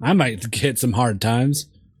I might get some hard times.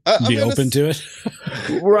 Be open to it.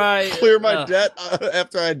 Right. Clear my debt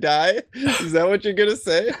after I die. Is that what you're gonna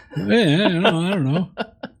say? Yeah, I don't know.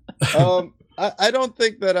 I don't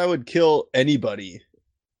think that I would kill anybody.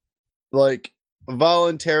 Like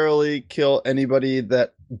voluntarily kill anybody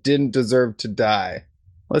that didn't deserve to die.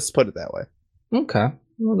 Let's put it that way. Okay.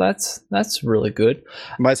 Well, that's really good.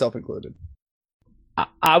 Myself included.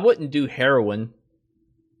 I wouldn't do heroin.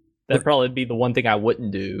 That'd probably be the one thing I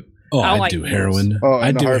wouldn't do. Oh, I'd do heroin.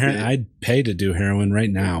 I'd pay to do heroin right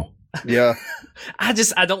now. Yeah. I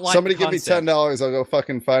don't like somebody the give me concept. $10. I'll go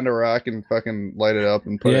fucking find a rock and fucking light it up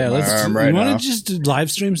and put it in my arm right you now. want to just do live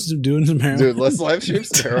streams doing some heroin? Dude, let's live stream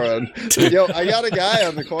some heroin. Yo, I got a guy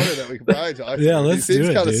on the corner that we could probably talk to. Yeah, let's he seems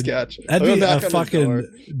do it, kind of dude. sketch. That'd I'll be go knock a on his door.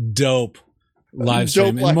 fucking dope live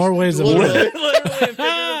stream Dope in more ways than one. Literally and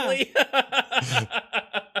figuratively.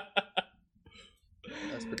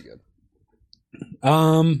 That's pretty good.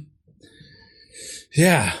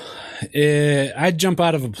 Yeah, I'd jump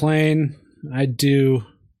out of a plane. I'd do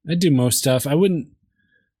most stuff. I don't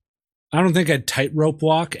think I'd tightrope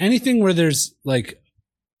walk. Anything where there's like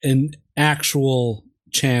an actual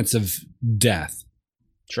chance of death.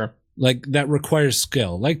 Sure. Like that requires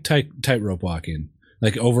skill, like tightrope walking,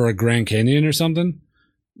 like over a Grand Canyon or something.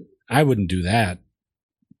 I wouldn't do that.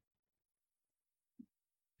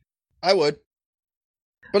 I would.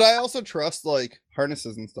 But I also trust like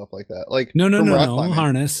harnesses and stuff like that. Like No from rock no climbing.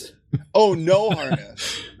 harness. Oh, no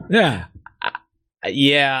harness. Yeah.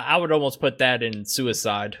 Yeah, I would almost put that in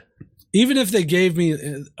suicide. Even if they gave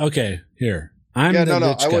me, okay, here. I'm the rich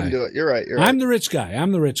guy. I wouldn't do it. You're right. I'm the rich guy.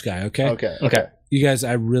 Okay? Okay. You guys,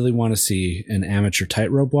 I really want to see an amateur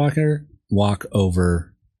tightrope walker walk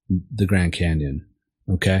over the Grand Canyon.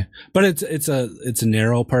 Okay? But it's a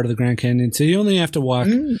narrow part of the Grand Canyon, so you only have to walk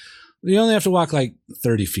like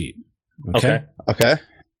 30 feet. Okay? Okay.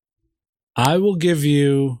 I will give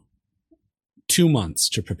you 2 months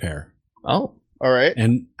to prepare. Oh. All right.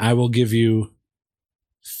 And I will give you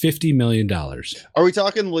 $50 million. Are we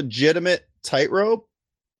talking legitimate tightrope?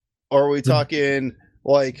 Or are we talking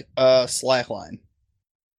like slackline?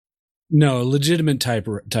 No, legitimate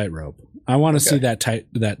tightrope. I want to see that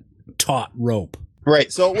taut rope.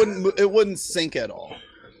 Right. So it wouldn't sink at all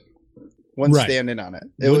when Right. standing on it.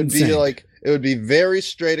 It Wouldn't would be sink. like it would be very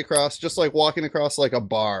straight across, just like walking across like a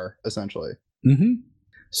bar, essentially. Mm-hmm.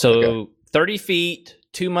 So 30 feet,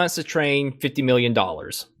 2 months to train, $50 million.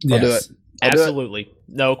 Yes. I'll do it. Absolutely.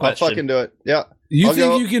 No question. I'll fucking do it. Yeah. You I'll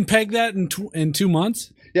think go- you can peg that in 2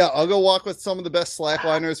 months? Yeah, I'll go walk with some of the best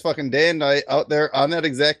slackliners fucking day and night out there on that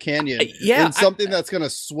exact canyon. yeah, in something that's going to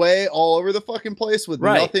sway all over the fucking place with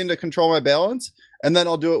Right. nothing to control my balance. And then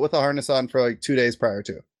I'll do it with a harness on for like 2 days prior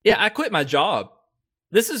to. Yeah, I quit my job.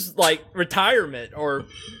 This is like retirement or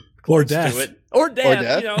Or close to death. it. Or death, Or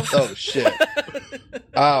death? you know. Oh, shit.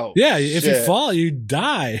 Oh, Yeah, if you shit. fall, you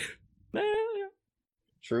die.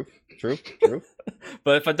 True.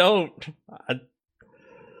 But if I don't,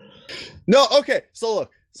 No, okay. So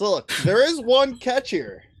look, there is one catch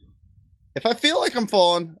here. If I feel like I'm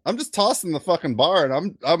falling, I'm just tossing the fucking bar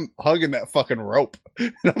and I'm hugging that fucking rope.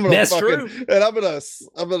 And I'm gonna That's true. And I'm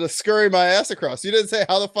gonna scurry my ass across. You didn't say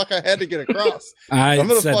how the fuck I had to get across. I I'm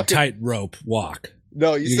gonna said fucking- tightrope walk.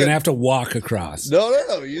 No, You're said gonna have to walk across. No.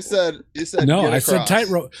 You said No, get I said across.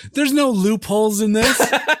 tightrope. There's no loopholes in this.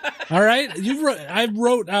 All right, I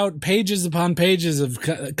wrote out pages upon pages of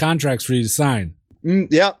contracts for you to sign.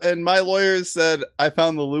 Yeah, and my lawyers said I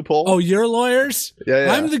found the loophole. Oh, your lawyers?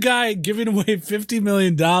 Yeah. I'm the guy giving away $50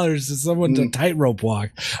 million to someone to tightrope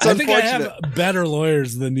walk. I think I have unfortunate. better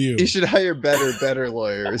lawyers than you. You should hire better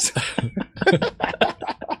lawyers.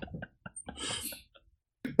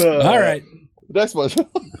 All right. Next one.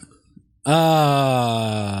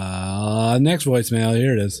 Next voicemail.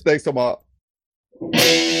 Here it is. Thanks, Tomat.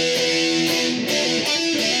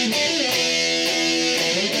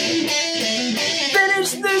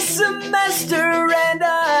 Finished this semester and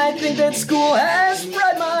I think that school has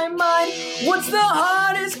fried my mind. What's the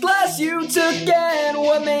hardest class you took and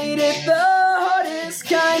what made it the hardest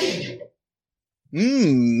kind?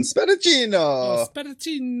 Spedicino.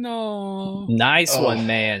 Spedicino. nice Oh. one,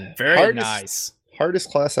 man. Very Hardest- nice. Hardest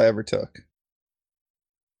class I ever took.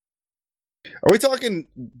 Are we talking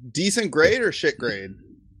decent grade or shit grade?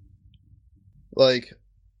 Like,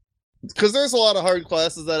 because there's a lot of hard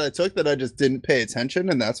classes that I took that I just didn't pay attention,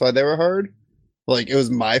 and that's why they were hard. Like, it was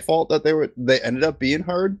my fault that they ended up being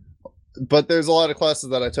hard. But there's a lot of classes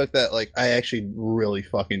that I took that, like, I actually really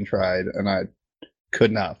fucking tried, and I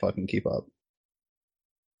could not fucking keep up.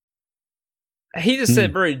 He just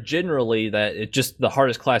said very generally that it's just the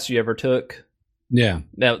hardest class you ever took. Yeah.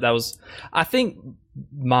 That was, I think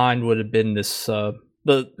mine would have been this,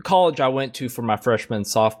 the college I went to for my freshman and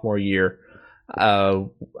sophomore year.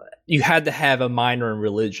 You had to have a minor in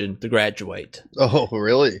religion to graduate. Oh,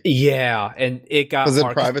 really? Yeah. And it got Was it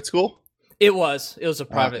hard. private school? It was a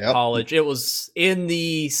private college. It was in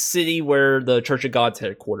the city where the Church of God's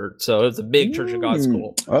headquartered. So it was a big Church of God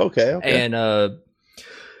school. Okay. And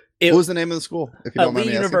what was the name of the school? If you don't mind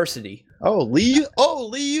Lee me asking? University.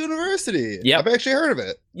 Lee University. Yep. I've actually heard of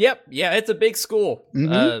it. Yep. Yeah, it's a big school.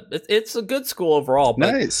 It's a good school overall.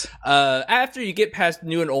 But, nice. After you get past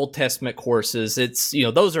New and Old Testament courses, it's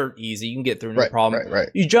those are easy. You can get through no problem. Right.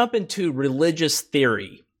 You jump into religious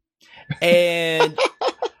theory, and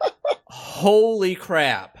holy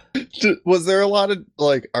crap! Was there a lot of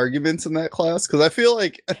like arguments in that class? Because I feel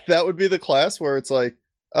like that would be the class where it's like,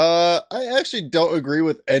 I actually don't agree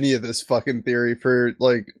with any of this fucking theory for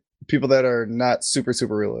like people that are not super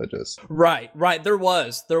religious. Right. There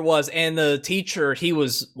was, and the teacher, he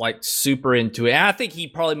was like super into it. And I think he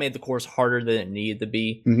probably made the course harder than it needed to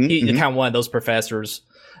be. He's kind of one of those professors.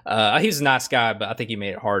 He's a nice guy, but I think he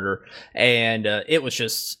made it harder. And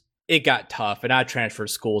it got tough, and I transferred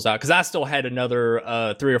schools out because I still had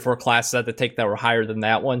another 3 or 4 classes I had to take that were higher than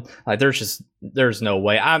that one. Like, there's no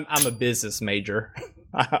way. I'm a business major.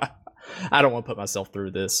 I don't want to put myself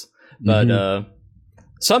through this, but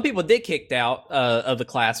some people did kicked out of the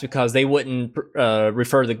class because they wouldn't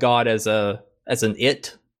refer to God as an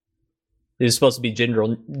it. It was supposed to be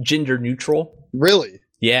gender neutral. Really?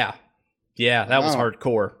 Yeah, that was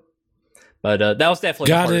hardcore. But that was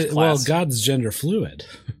definitely the hardest class. Well, God's gender fluid.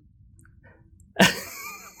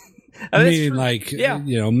 I mean, like,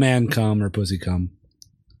 man cum or pussy cum.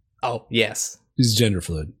 Oh, yes. He's gender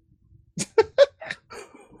fluid.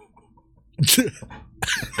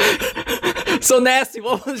 So Nasty,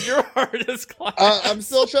 what was your hardest class? I'm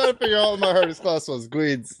still trying to figure out what my hardest class was.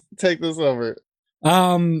 Gweeds, take this over.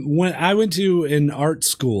 When I went to an art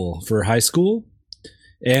school for high school,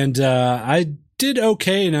 and I did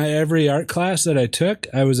okay in every art class that I took.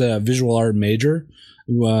 I was a visual art major.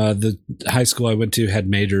 The high school I went to had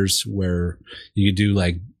majors where you could do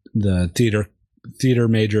like the theater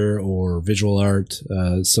major or visual art,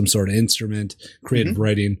 some sort of instrument, creative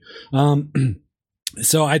writing.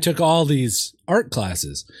 So I took all these art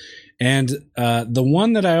classes, and the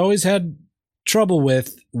one that I always had trouble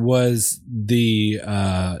with was the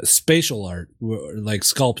spatial art, like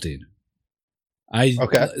sculpting.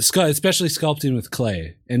 Especially sculpting with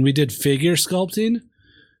clay, and we did figure sculpting,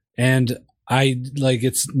 and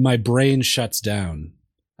my brain shuts down.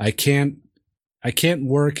 I can't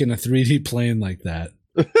work in a 3D plane like that.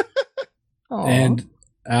 And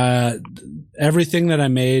everything that I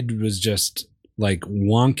made was just like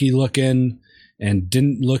wonky looking and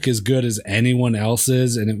didn't look as good as anyone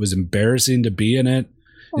else's, and it was embarrassing to be in that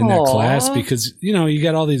class because you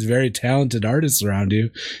got all these very talented artists around you,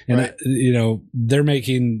 and they're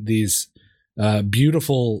making these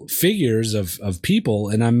beautiful figures of people,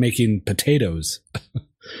 and I'm making potatoes.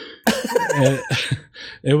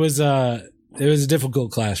 It was a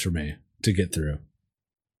difficult class for me to get through,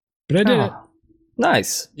 but I did it.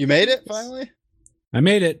 Nice. You made it finally? I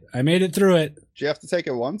made it through it. Did you have to take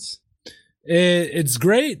it once? It's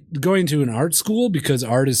great going to an art school because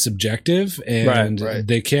art is subjective, and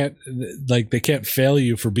they can't fail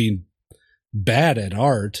you for being bad at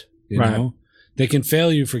art. You know, they can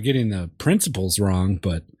fail you for getting the principles wrong,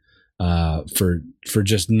 but for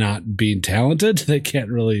just not being talented, they can't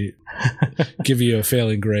really give you a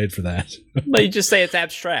failing grade for that. But you just say it's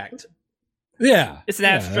abstract. Yeah, it's an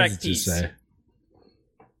abstract piece.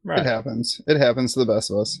 Right. It happens. It happens to the best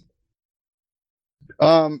of us.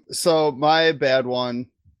 So my bad one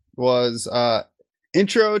was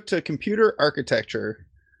Intro to Computer Architecture,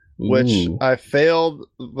 which I failed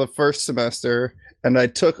the first semester, and I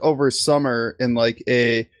took over summer in like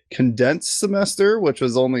a condensed semester, which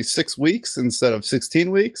was only 6 weeks instead of 16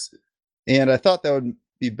 weeks. And I thought that would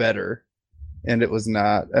be better, and it was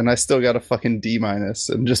not. And I still got a fucking D-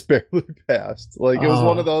 and just barely passed. Like, it was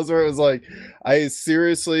one of those where it was like, I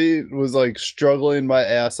seriously was like struggling my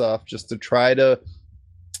ass off just to try to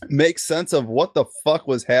make sense of what the fuck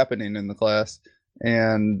was happening in the class.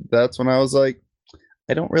 And that's when I was like,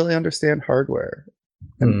 I don't really understand hardware.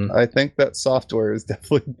 And I think that software is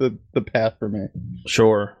definitely the path for me.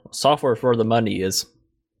 Sure. Software for the money is.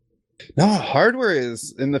 No, hardware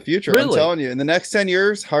is in the future. Really? I'm telling you, in the next 10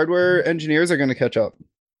 years, hardware engineers are going to catch up.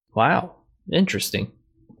 Wow. Interesting.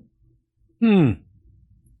 All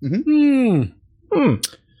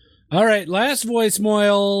right, last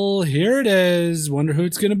voicemail. Here it is. Wonder who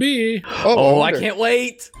it's going to be. Oh, I can't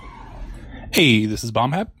wait. Hey, this is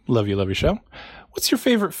Bombhap. Love your show. What's your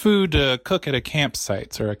favorite food to cook at a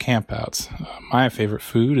campsite or a campouts? My favorite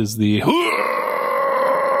food is the...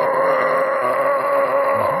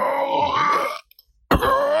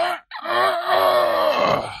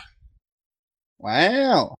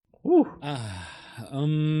 Wow.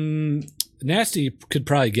 Nasty could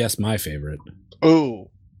probably guess my favorite. Ooh,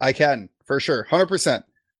 I can, for sure. 100%.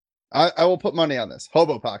 I will put money on this.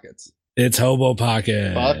 Hobo Pockets. It's Hobo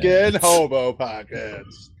Pocket. Fucking Hobo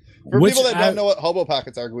Pockets. For Which people that don't know what Hobo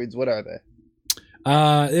Pockets are, Gweeds, what are they?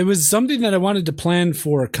 It was something that I wanted to plan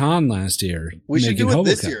for a con last year. We should making do it Hobo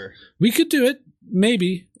this Con. year. We could do it,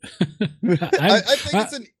 maybe. I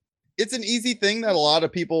think it's an easy thing that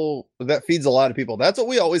that feeds a lot of people. That's what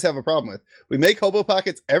we always have a problem with. We make Hobo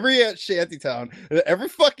Pockets every year at Shantytown, and every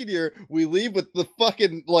fucking year we leave with the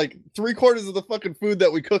fucking like 3/4 of the fucking food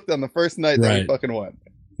that we cooked on the first night that we Right. fucking went.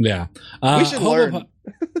 Yeah. We should learn.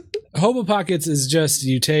 Hobo Pockets is just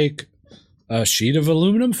you take a sheet of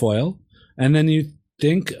aluminum foil and then you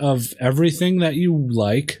think of everything that you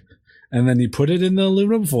like and then you put it in the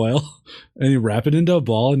aluminum foil and you wrap it into a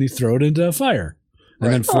ball and you throw it into a fire.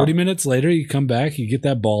 And then 40 minutes later, you come back, you get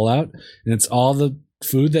that ball out, and it's all the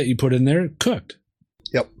food that you put in there cooked.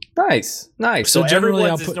 Yep. Nice. So So generally,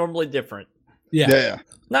 everyone's I'll is put- normally different. Yeah.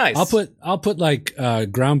 Nice. I'll put like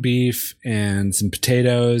ground beef and some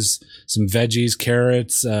potatoes, some veggies,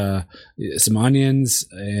 carrots, some onions,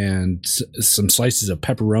 and some slices of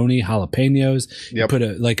pepperoni, jalapenos. You put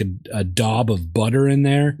a daub of butter in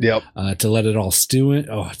there. Yep. To let it all stew in.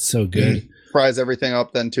 Oh, it's so good. Fries everything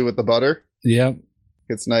up then too with the butter. Yep.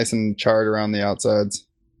 Gets nice and charred around the outsides.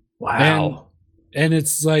 Wow. And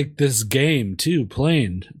it's like this game too,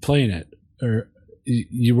 playing it, or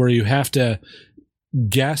where you have to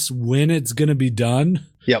guess when it's gonna be done.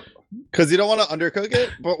 Yep. Because you don't want to undercook it,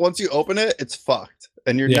 but once you open it, it's fucked,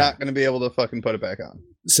 and you're not going to be able to fucking put it back on.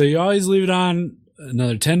 So you always leave it on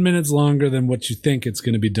another 10 minutes longer than what you think it's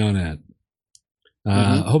going to be done at.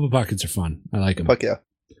 Hobo Pockets are fun. I like them. Fuck yeah.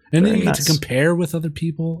 And then Very you get nice. to compare with other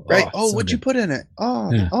people. Right. Oh, it's so what'd you good. put in it?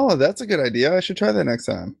 Oh, Yeah. oh, that's a good idea. I should try that next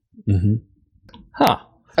time. Mm-hmm. Huh.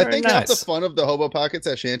 I Very think half the nice. fun of the Hobo Pockets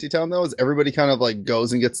at Shantytown, though, is everybody kind of like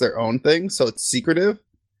goes and gets their own thing, so it's secretive.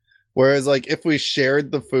 Whereas, like, if we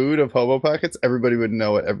shared the food of Hobo Pockets, everybody would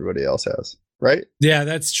know what everybody else has, right? Yeah,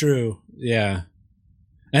 that's true. Yeah.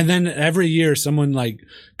 And then every year someone like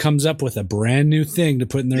comes up with a brand new thing to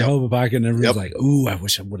put in their Hobo Pocket and everyone's like, ooh, I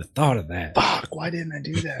wish I would have thought of that. Fuck, why didn't I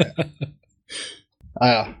do that?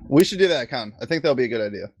 We should do that, Con. I think that'll be a good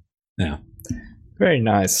idea. Yeah. Very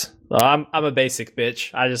nice. I'm a basic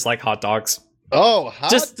bitch. I just like hot dogs. Oh, hot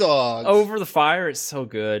Just dogs. Over the fire, it's so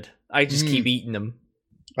good. I just keep eating them.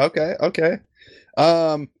 Okay.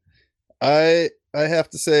 I have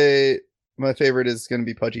to say my favorite is going to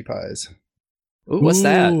be Pudgy Pies. Ooh, what's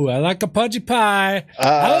that? Ooh, I like a pudgy pie.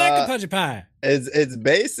 I like a pudgy pie. It's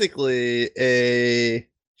basically a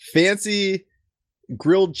fancy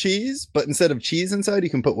grilled cheese, but instead of cheese inside, you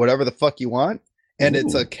can put whatever the fuck you want, and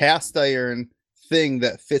it's a cast iron thing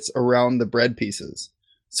that fits around the bread pieces.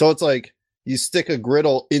 So it's like you stick a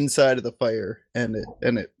griddle inside of the fire, and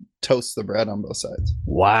it toasts the bread on both sides.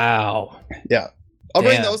 Wow. Yeah, I'll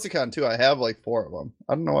bring Damn. those to Con too. I have like 4 of them.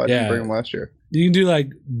 I don't know why I Yeah. didn't bring them last year. You can do like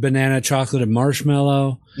banana, chocolate, and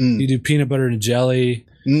marshmallow. You do peanut butter and jelly.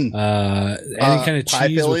 Any kind of pie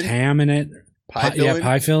cheese filling? with ham in it. Pie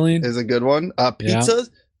pie filling is a good one.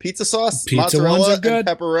 Pizza sauce, Pizza mozzarella, ones are good.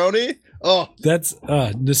 and pepperoni. Oh, That's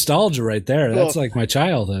nostalgia right there. That's Oh. like my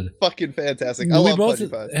childhood. fucking fantastic! I we love both Pudgy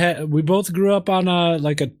Pies. we both grew up on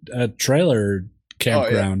a trailer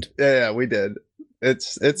campground. Oh, yeah, we did.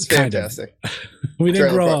 It's Kind of. fantastic. We didn't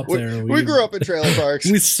Trailer grow park. up there. We grew up in trailer parks.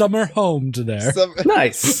 We summer homed there.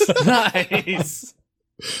 Nice. Nice.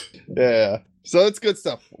 Yeah. So it's good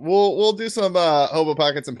stuff. We'll do some Hobo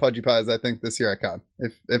Pockets and Pudgy Pies, I think, this year at Con.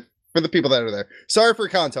 If for the people that are there. Sorry for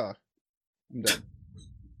Con talk. I'm done.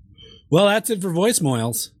 Well, that's it for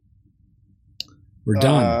voicemails. We're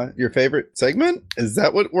done. Your favorite segment? Is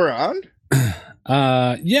that what we're on?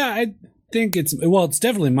 Yeah, I think it's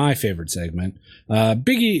definitely my favorite segment.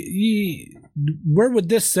 Biggie, where would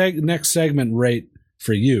this next segment rate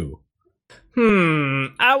for you?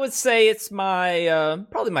 I would say it's my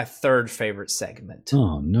probably my third favorite segment.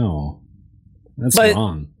 Oh no. That's But-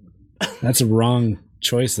 wrong. That's a wrong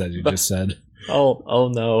choice that you just said. Oh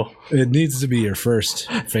no. It needs to be your first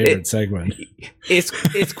favorite segment.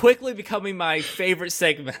 It's quickly becoming my favorite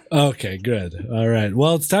segment. Okay, good. All right.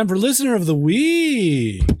 Well, it's time for Listener of the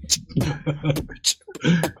Week.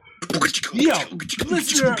 Yo,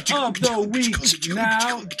 listener of the week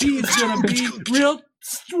now. He's gonna be real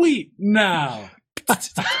sweet now.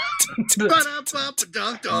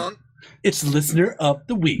 It's listener of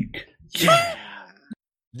the week. Yeah.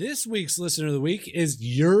 This week's Listener of the Week is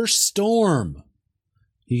Your Storm.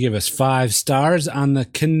 He gave us 5 stars on the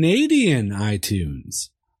Canadian iTunes.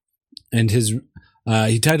 And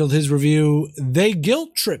he titled his review, They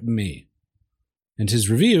Guilt Trip Me. And his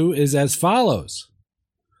review is as follows.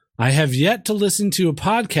 I have yet to listen to a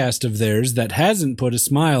podcast of theirs that hasn't put a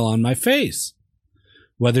smile on my face.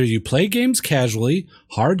 Whether you play games casually,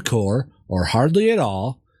 hardcore, or hardly at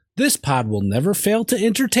all, this pod will never fail to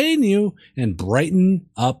entertain you and brighten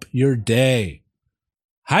up your day.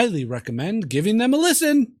 Highly recommend giving them a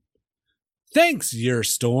listen. Thanks, Your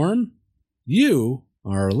Storm. You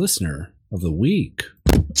are a listener of the week.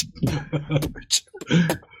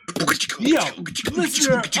 Yo,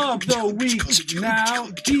 listener of the week now.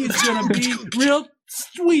 He's gonna be real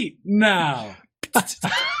sweet now.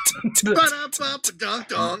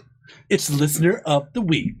 It's listener of the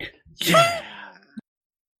week. Yeah.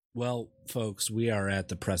 Well, folks, we are at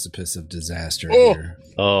the precipice of disaster Oh. here.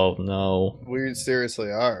 Oh no. We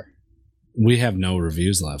seriously are. We have no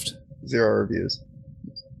reviews left. 0 reviews.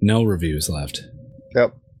 No reviews left.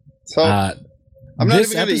 Yep. So I'm not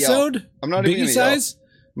this even gonna yell. episode, I'm not even Biggie gonna yell. Size,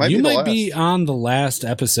 Might you be the might be last. on the last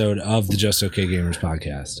episode of the Just Okay Gamers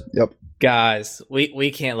podcast. Yep. Guys,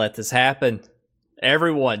 we can't let this happen.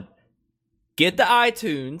 Everyone, get the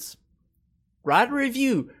iTunes, write a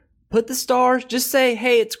review, put the stars, just say,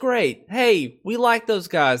 hey, it's great. Hey, we like those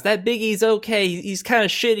guys. That Biggie's okay. He's kind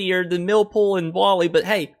of shittier than Millpool and Wally, but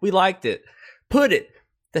hey, we liked it. Put it.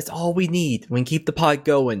 That's all we need. We can keep the pod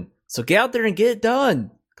going. So get out there and get it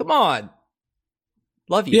done. Come on.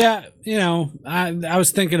 Love you. Yeah, you know, I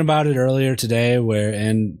was thinking about it earlier today,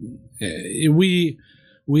 we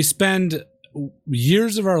spend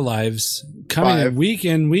years of our lives coming in 5. week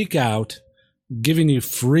in, week out, giving you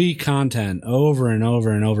free content over and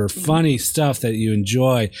over and over, funny stuff that you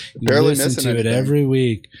enjoy. You Barely listen missing to it anything. every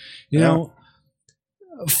week. You Yeah. know,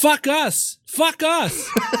 fuck us for.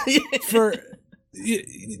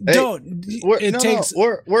 Don't. It takes.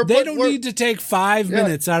 They don't need to take 5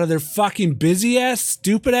 minutes out of their fucking busy ass,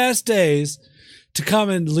 stupid ass days to come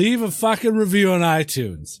and leave a fucking review on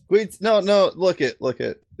iTunes. Wait, no, look it.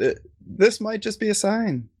 This might just be a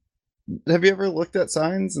sign. Have you ever looked at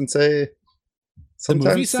signs and say The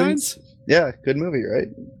movie sometimes signs? Yeah, good movie, right?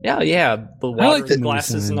 Yeah. The I like water the movie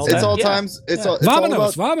glasses and all signs. that. It's all Yeah. times. It's Yeah. all. It's all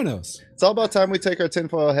about. Vamonos. It's all about time we take our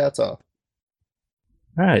tinfoil hats off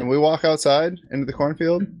All right. and we walk outside into the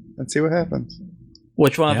cornfield and see what happens.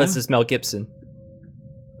 Which one of Yeah. us is Mel Gibson?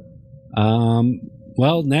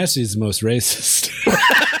 Well, Nasty's the most racist.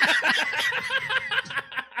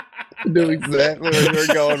 I knew exactly where you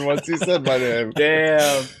were going once you said my name.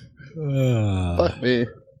 Damn. Fuck me.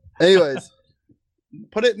 Anyways,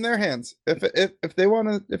 put it in their hands. If they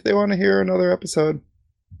want to hear another episode,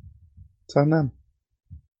 it's on them.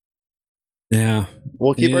 Yeah.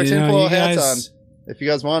 We'll keep our You know, tinfoil you hats guys- on if you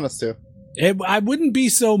guys want us to. I wouldn't be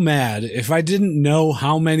so mad if I didn't know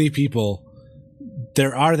how many people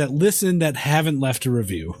there are that listen that haven't left a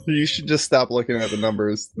review. You should just stop looking at the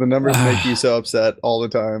numbers. The numbers make you so upset all the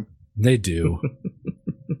time, They do.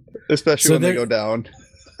 especially So when they there- go down.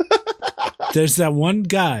 There's that one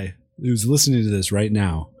guy who's listening to this right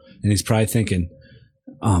now, and he's probably thinking,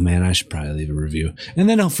 oh man, I should probably leave a review. And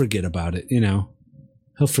then he'll forget about it, you know.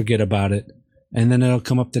 He'll forget about it. And then it'll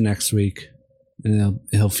come up the next week. And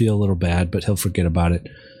he'll feel a little bad, but he'll forget about it.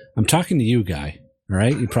 I'm talking to you, guy. All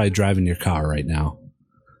right? You're probably driving your car right now.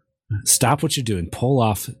 Stop what you're doing. Pull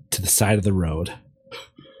off to the side of the road.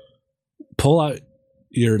 Pull out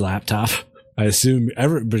your laptop. I assume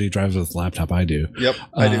everybody drives with a laptop. I do. Yep,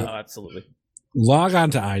 I do. Oh, absolutely. Log on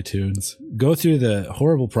to iTunes, go through the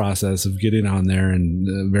horrible process of getting on there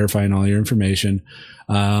and verifying all your information.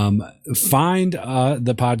 Find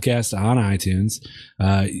the podcast on iTunes.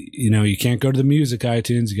 You can't go to the music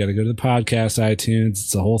iTunes. You got to go to the podcast iTunes.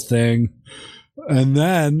 It's a whole thing. And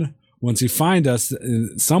then once you find us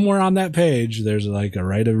somewhere on that page, there's like a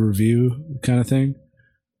write a review kind of thing.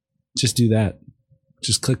 Just do that.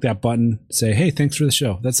 Just click that button, say, hey, thanks for the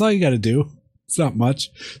show. That's all you got to do. It's not much.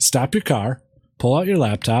 Stop your car, pull out your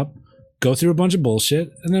laptop, go through a bunch of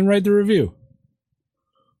bullshit, and then write the review.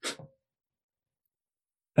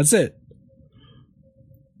 That's it.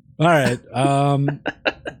 All right.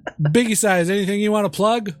 Biggie Size, anything you want to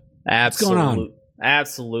plug? Absolutely. What's going on?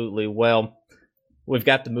 Absolutely. Well, we've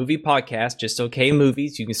got the movie podcast, Just Okay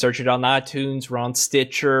Movies. You can search it on iTunes. We're on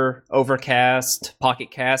Stitcher, Overcast,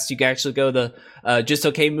 Pocket Cast. You can actually go to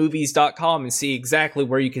justokmovies.com and see exactly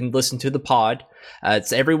where you can listen to the pod.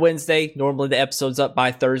 It's every Wednesday. Normally the episode's up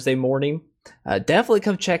by Thursday morning. Definitely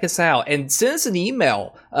come check us out and send us an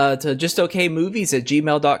email to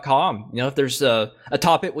justokmovies@gmail.com. If there's a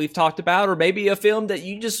topic we've talked about, or maybe a film that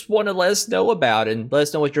you just want to let us know about and let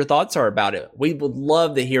us know what your thoughts are about it. We would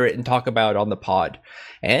love to hear it and talk about it on the pod.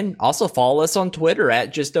 And also follow us on Twitter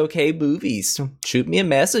 @justokmovies. Shoot me a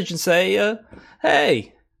message and say,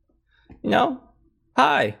 hey,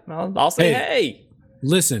 hi. I'll say, hey.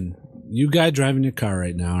 Listen, you guy driving your car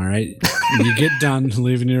right now, all right? You get done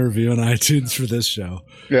leaving your review on iTunes for this show.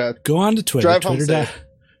 Yeah. Go on to Twitter. Drive home safe.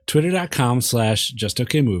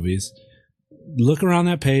 Twitter.com/JustOkMovies. Look around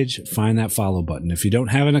that page, find that follow button. If you don't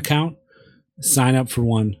have an account, sign up for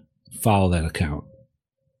one, follow that account.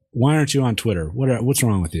 Why aren't you on Twitter? What's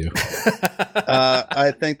wrong with you?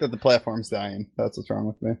 I think that the platform's dying. That's what's wrong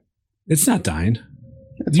with me. It's not dying.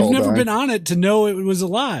 It's You've all never dying. been on it to know it was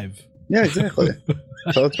alive. Yeah, exactly.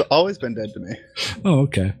 So it's always been dead to me. Oh,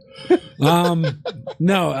 okay.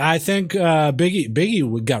 No, I think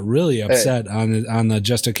Biggie got really upset on the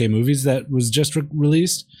Just Okay Movies that was just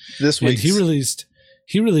released this week. And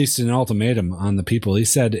he released an ultimatum on the people. He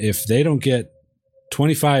said if they don't get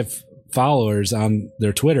 25 followers on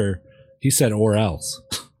their Twitter, he said or else.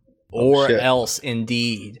 Or else,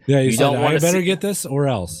 indeed. Yeah, he said, don't want I to better get this or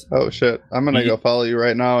else. Oh shit! I'm gonna go follow you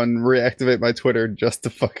right now and reactivate my Twitter just to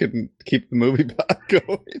fucking keep the movie pod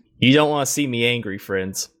going. You don't want to see me angry,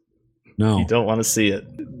 friends. No, you don't want to see it.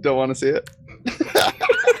 Don't want to see it.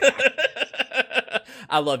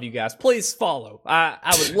 I love you guys. Please follow.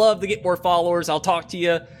 I would love to get more followers. I'll talk to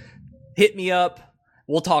you. Hit me up.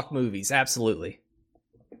 We'll talk movies. Absolutely.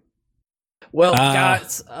 Well,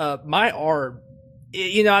 guys, my arm.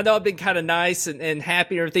 I know I've been kind of nice and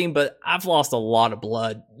happy and everything, but I've lost a lot of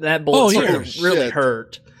blood. That bullet's really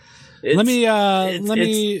hurt. Let me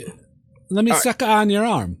suck on your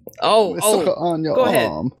arm. Suck on your go ahead.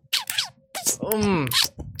 arm.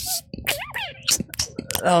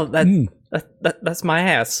 That's my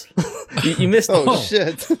ass. you missed.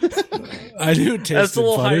 Shit! I do taste That's a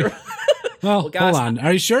little funny. higher. Well, guys, hold on.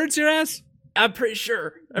 Are you sure it's your ass? I'm pretty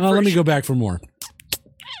sure. Let me go back for more.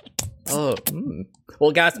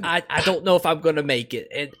 Well, guys, I don't know if I'm going to make it.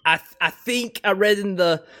 And I think I read in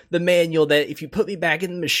the manual that if you put me back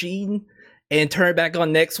in the machine and turn it back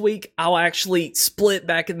on next week, I'll actually split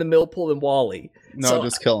back into Millpool and Wally. No, So-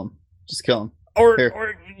 just kill him. Just kill him. Or Here.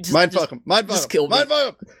 Mind fuck him. Mind fuck just him. kill me. Mind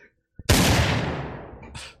fuck him.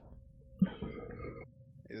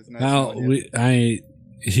 Now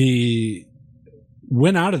he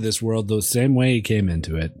went out of this world the same way he came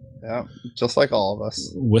into it, Yeah, just like all of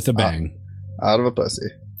us. with a bang. Out of a pussy.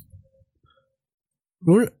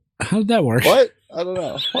 How did that work? What? I don't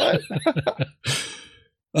know. What?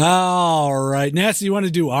 All right, Nasty, you want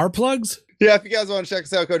to do our plugs? Yeah, if you guys want to check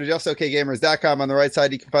us out, go to justokgamers.com. On the right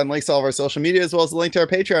side, you can find links to all of our social media, as well as a link to our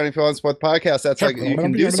Patreon if you want to support the podcast. That's like you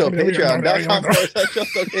can do so.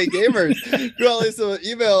 Patreon.com/justokgamers. If you want to leave us an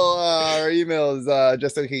email, our email is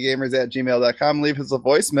justokgamers@gmail.com. Leave us a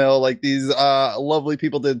voicemail like these lovely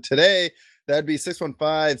people did today. That'd be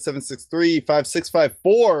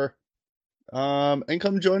 615-763-5654. And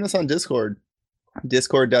come join us on Discord.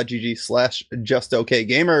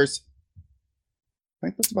 Discord.gg/justokgamers. I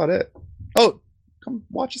think that's about it. Oh, come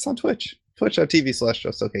watch us on Twitch.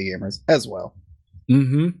 Twitch.tv/justokgamers as well.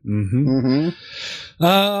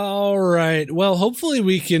 All right. Well, hopefully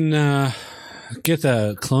we can get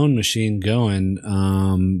the clone machine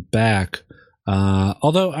going back.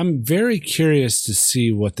 Although I'm very curious to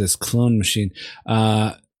see what this clone machine.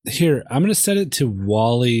 Here, I'm going to set it to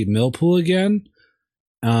Wally Millpool again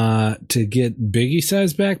to get Biggie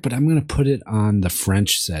Size back, but I'm going to put it on the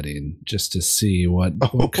French setting just to see what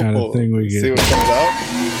kind of thing we get. See what comes out.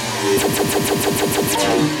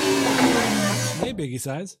 Hey, Biggie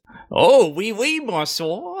Size. Oh, oui,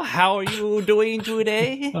 monsieur. How are you doing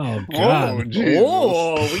today? Oh, God. Oh, Jesus.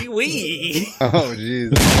 Oh, oui. Oh,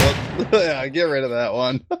 Jesus. Well, yeah, get rid of that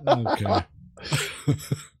one. Okay.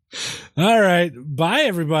 All right. Bye,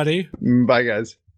 everybody. Bye, guys.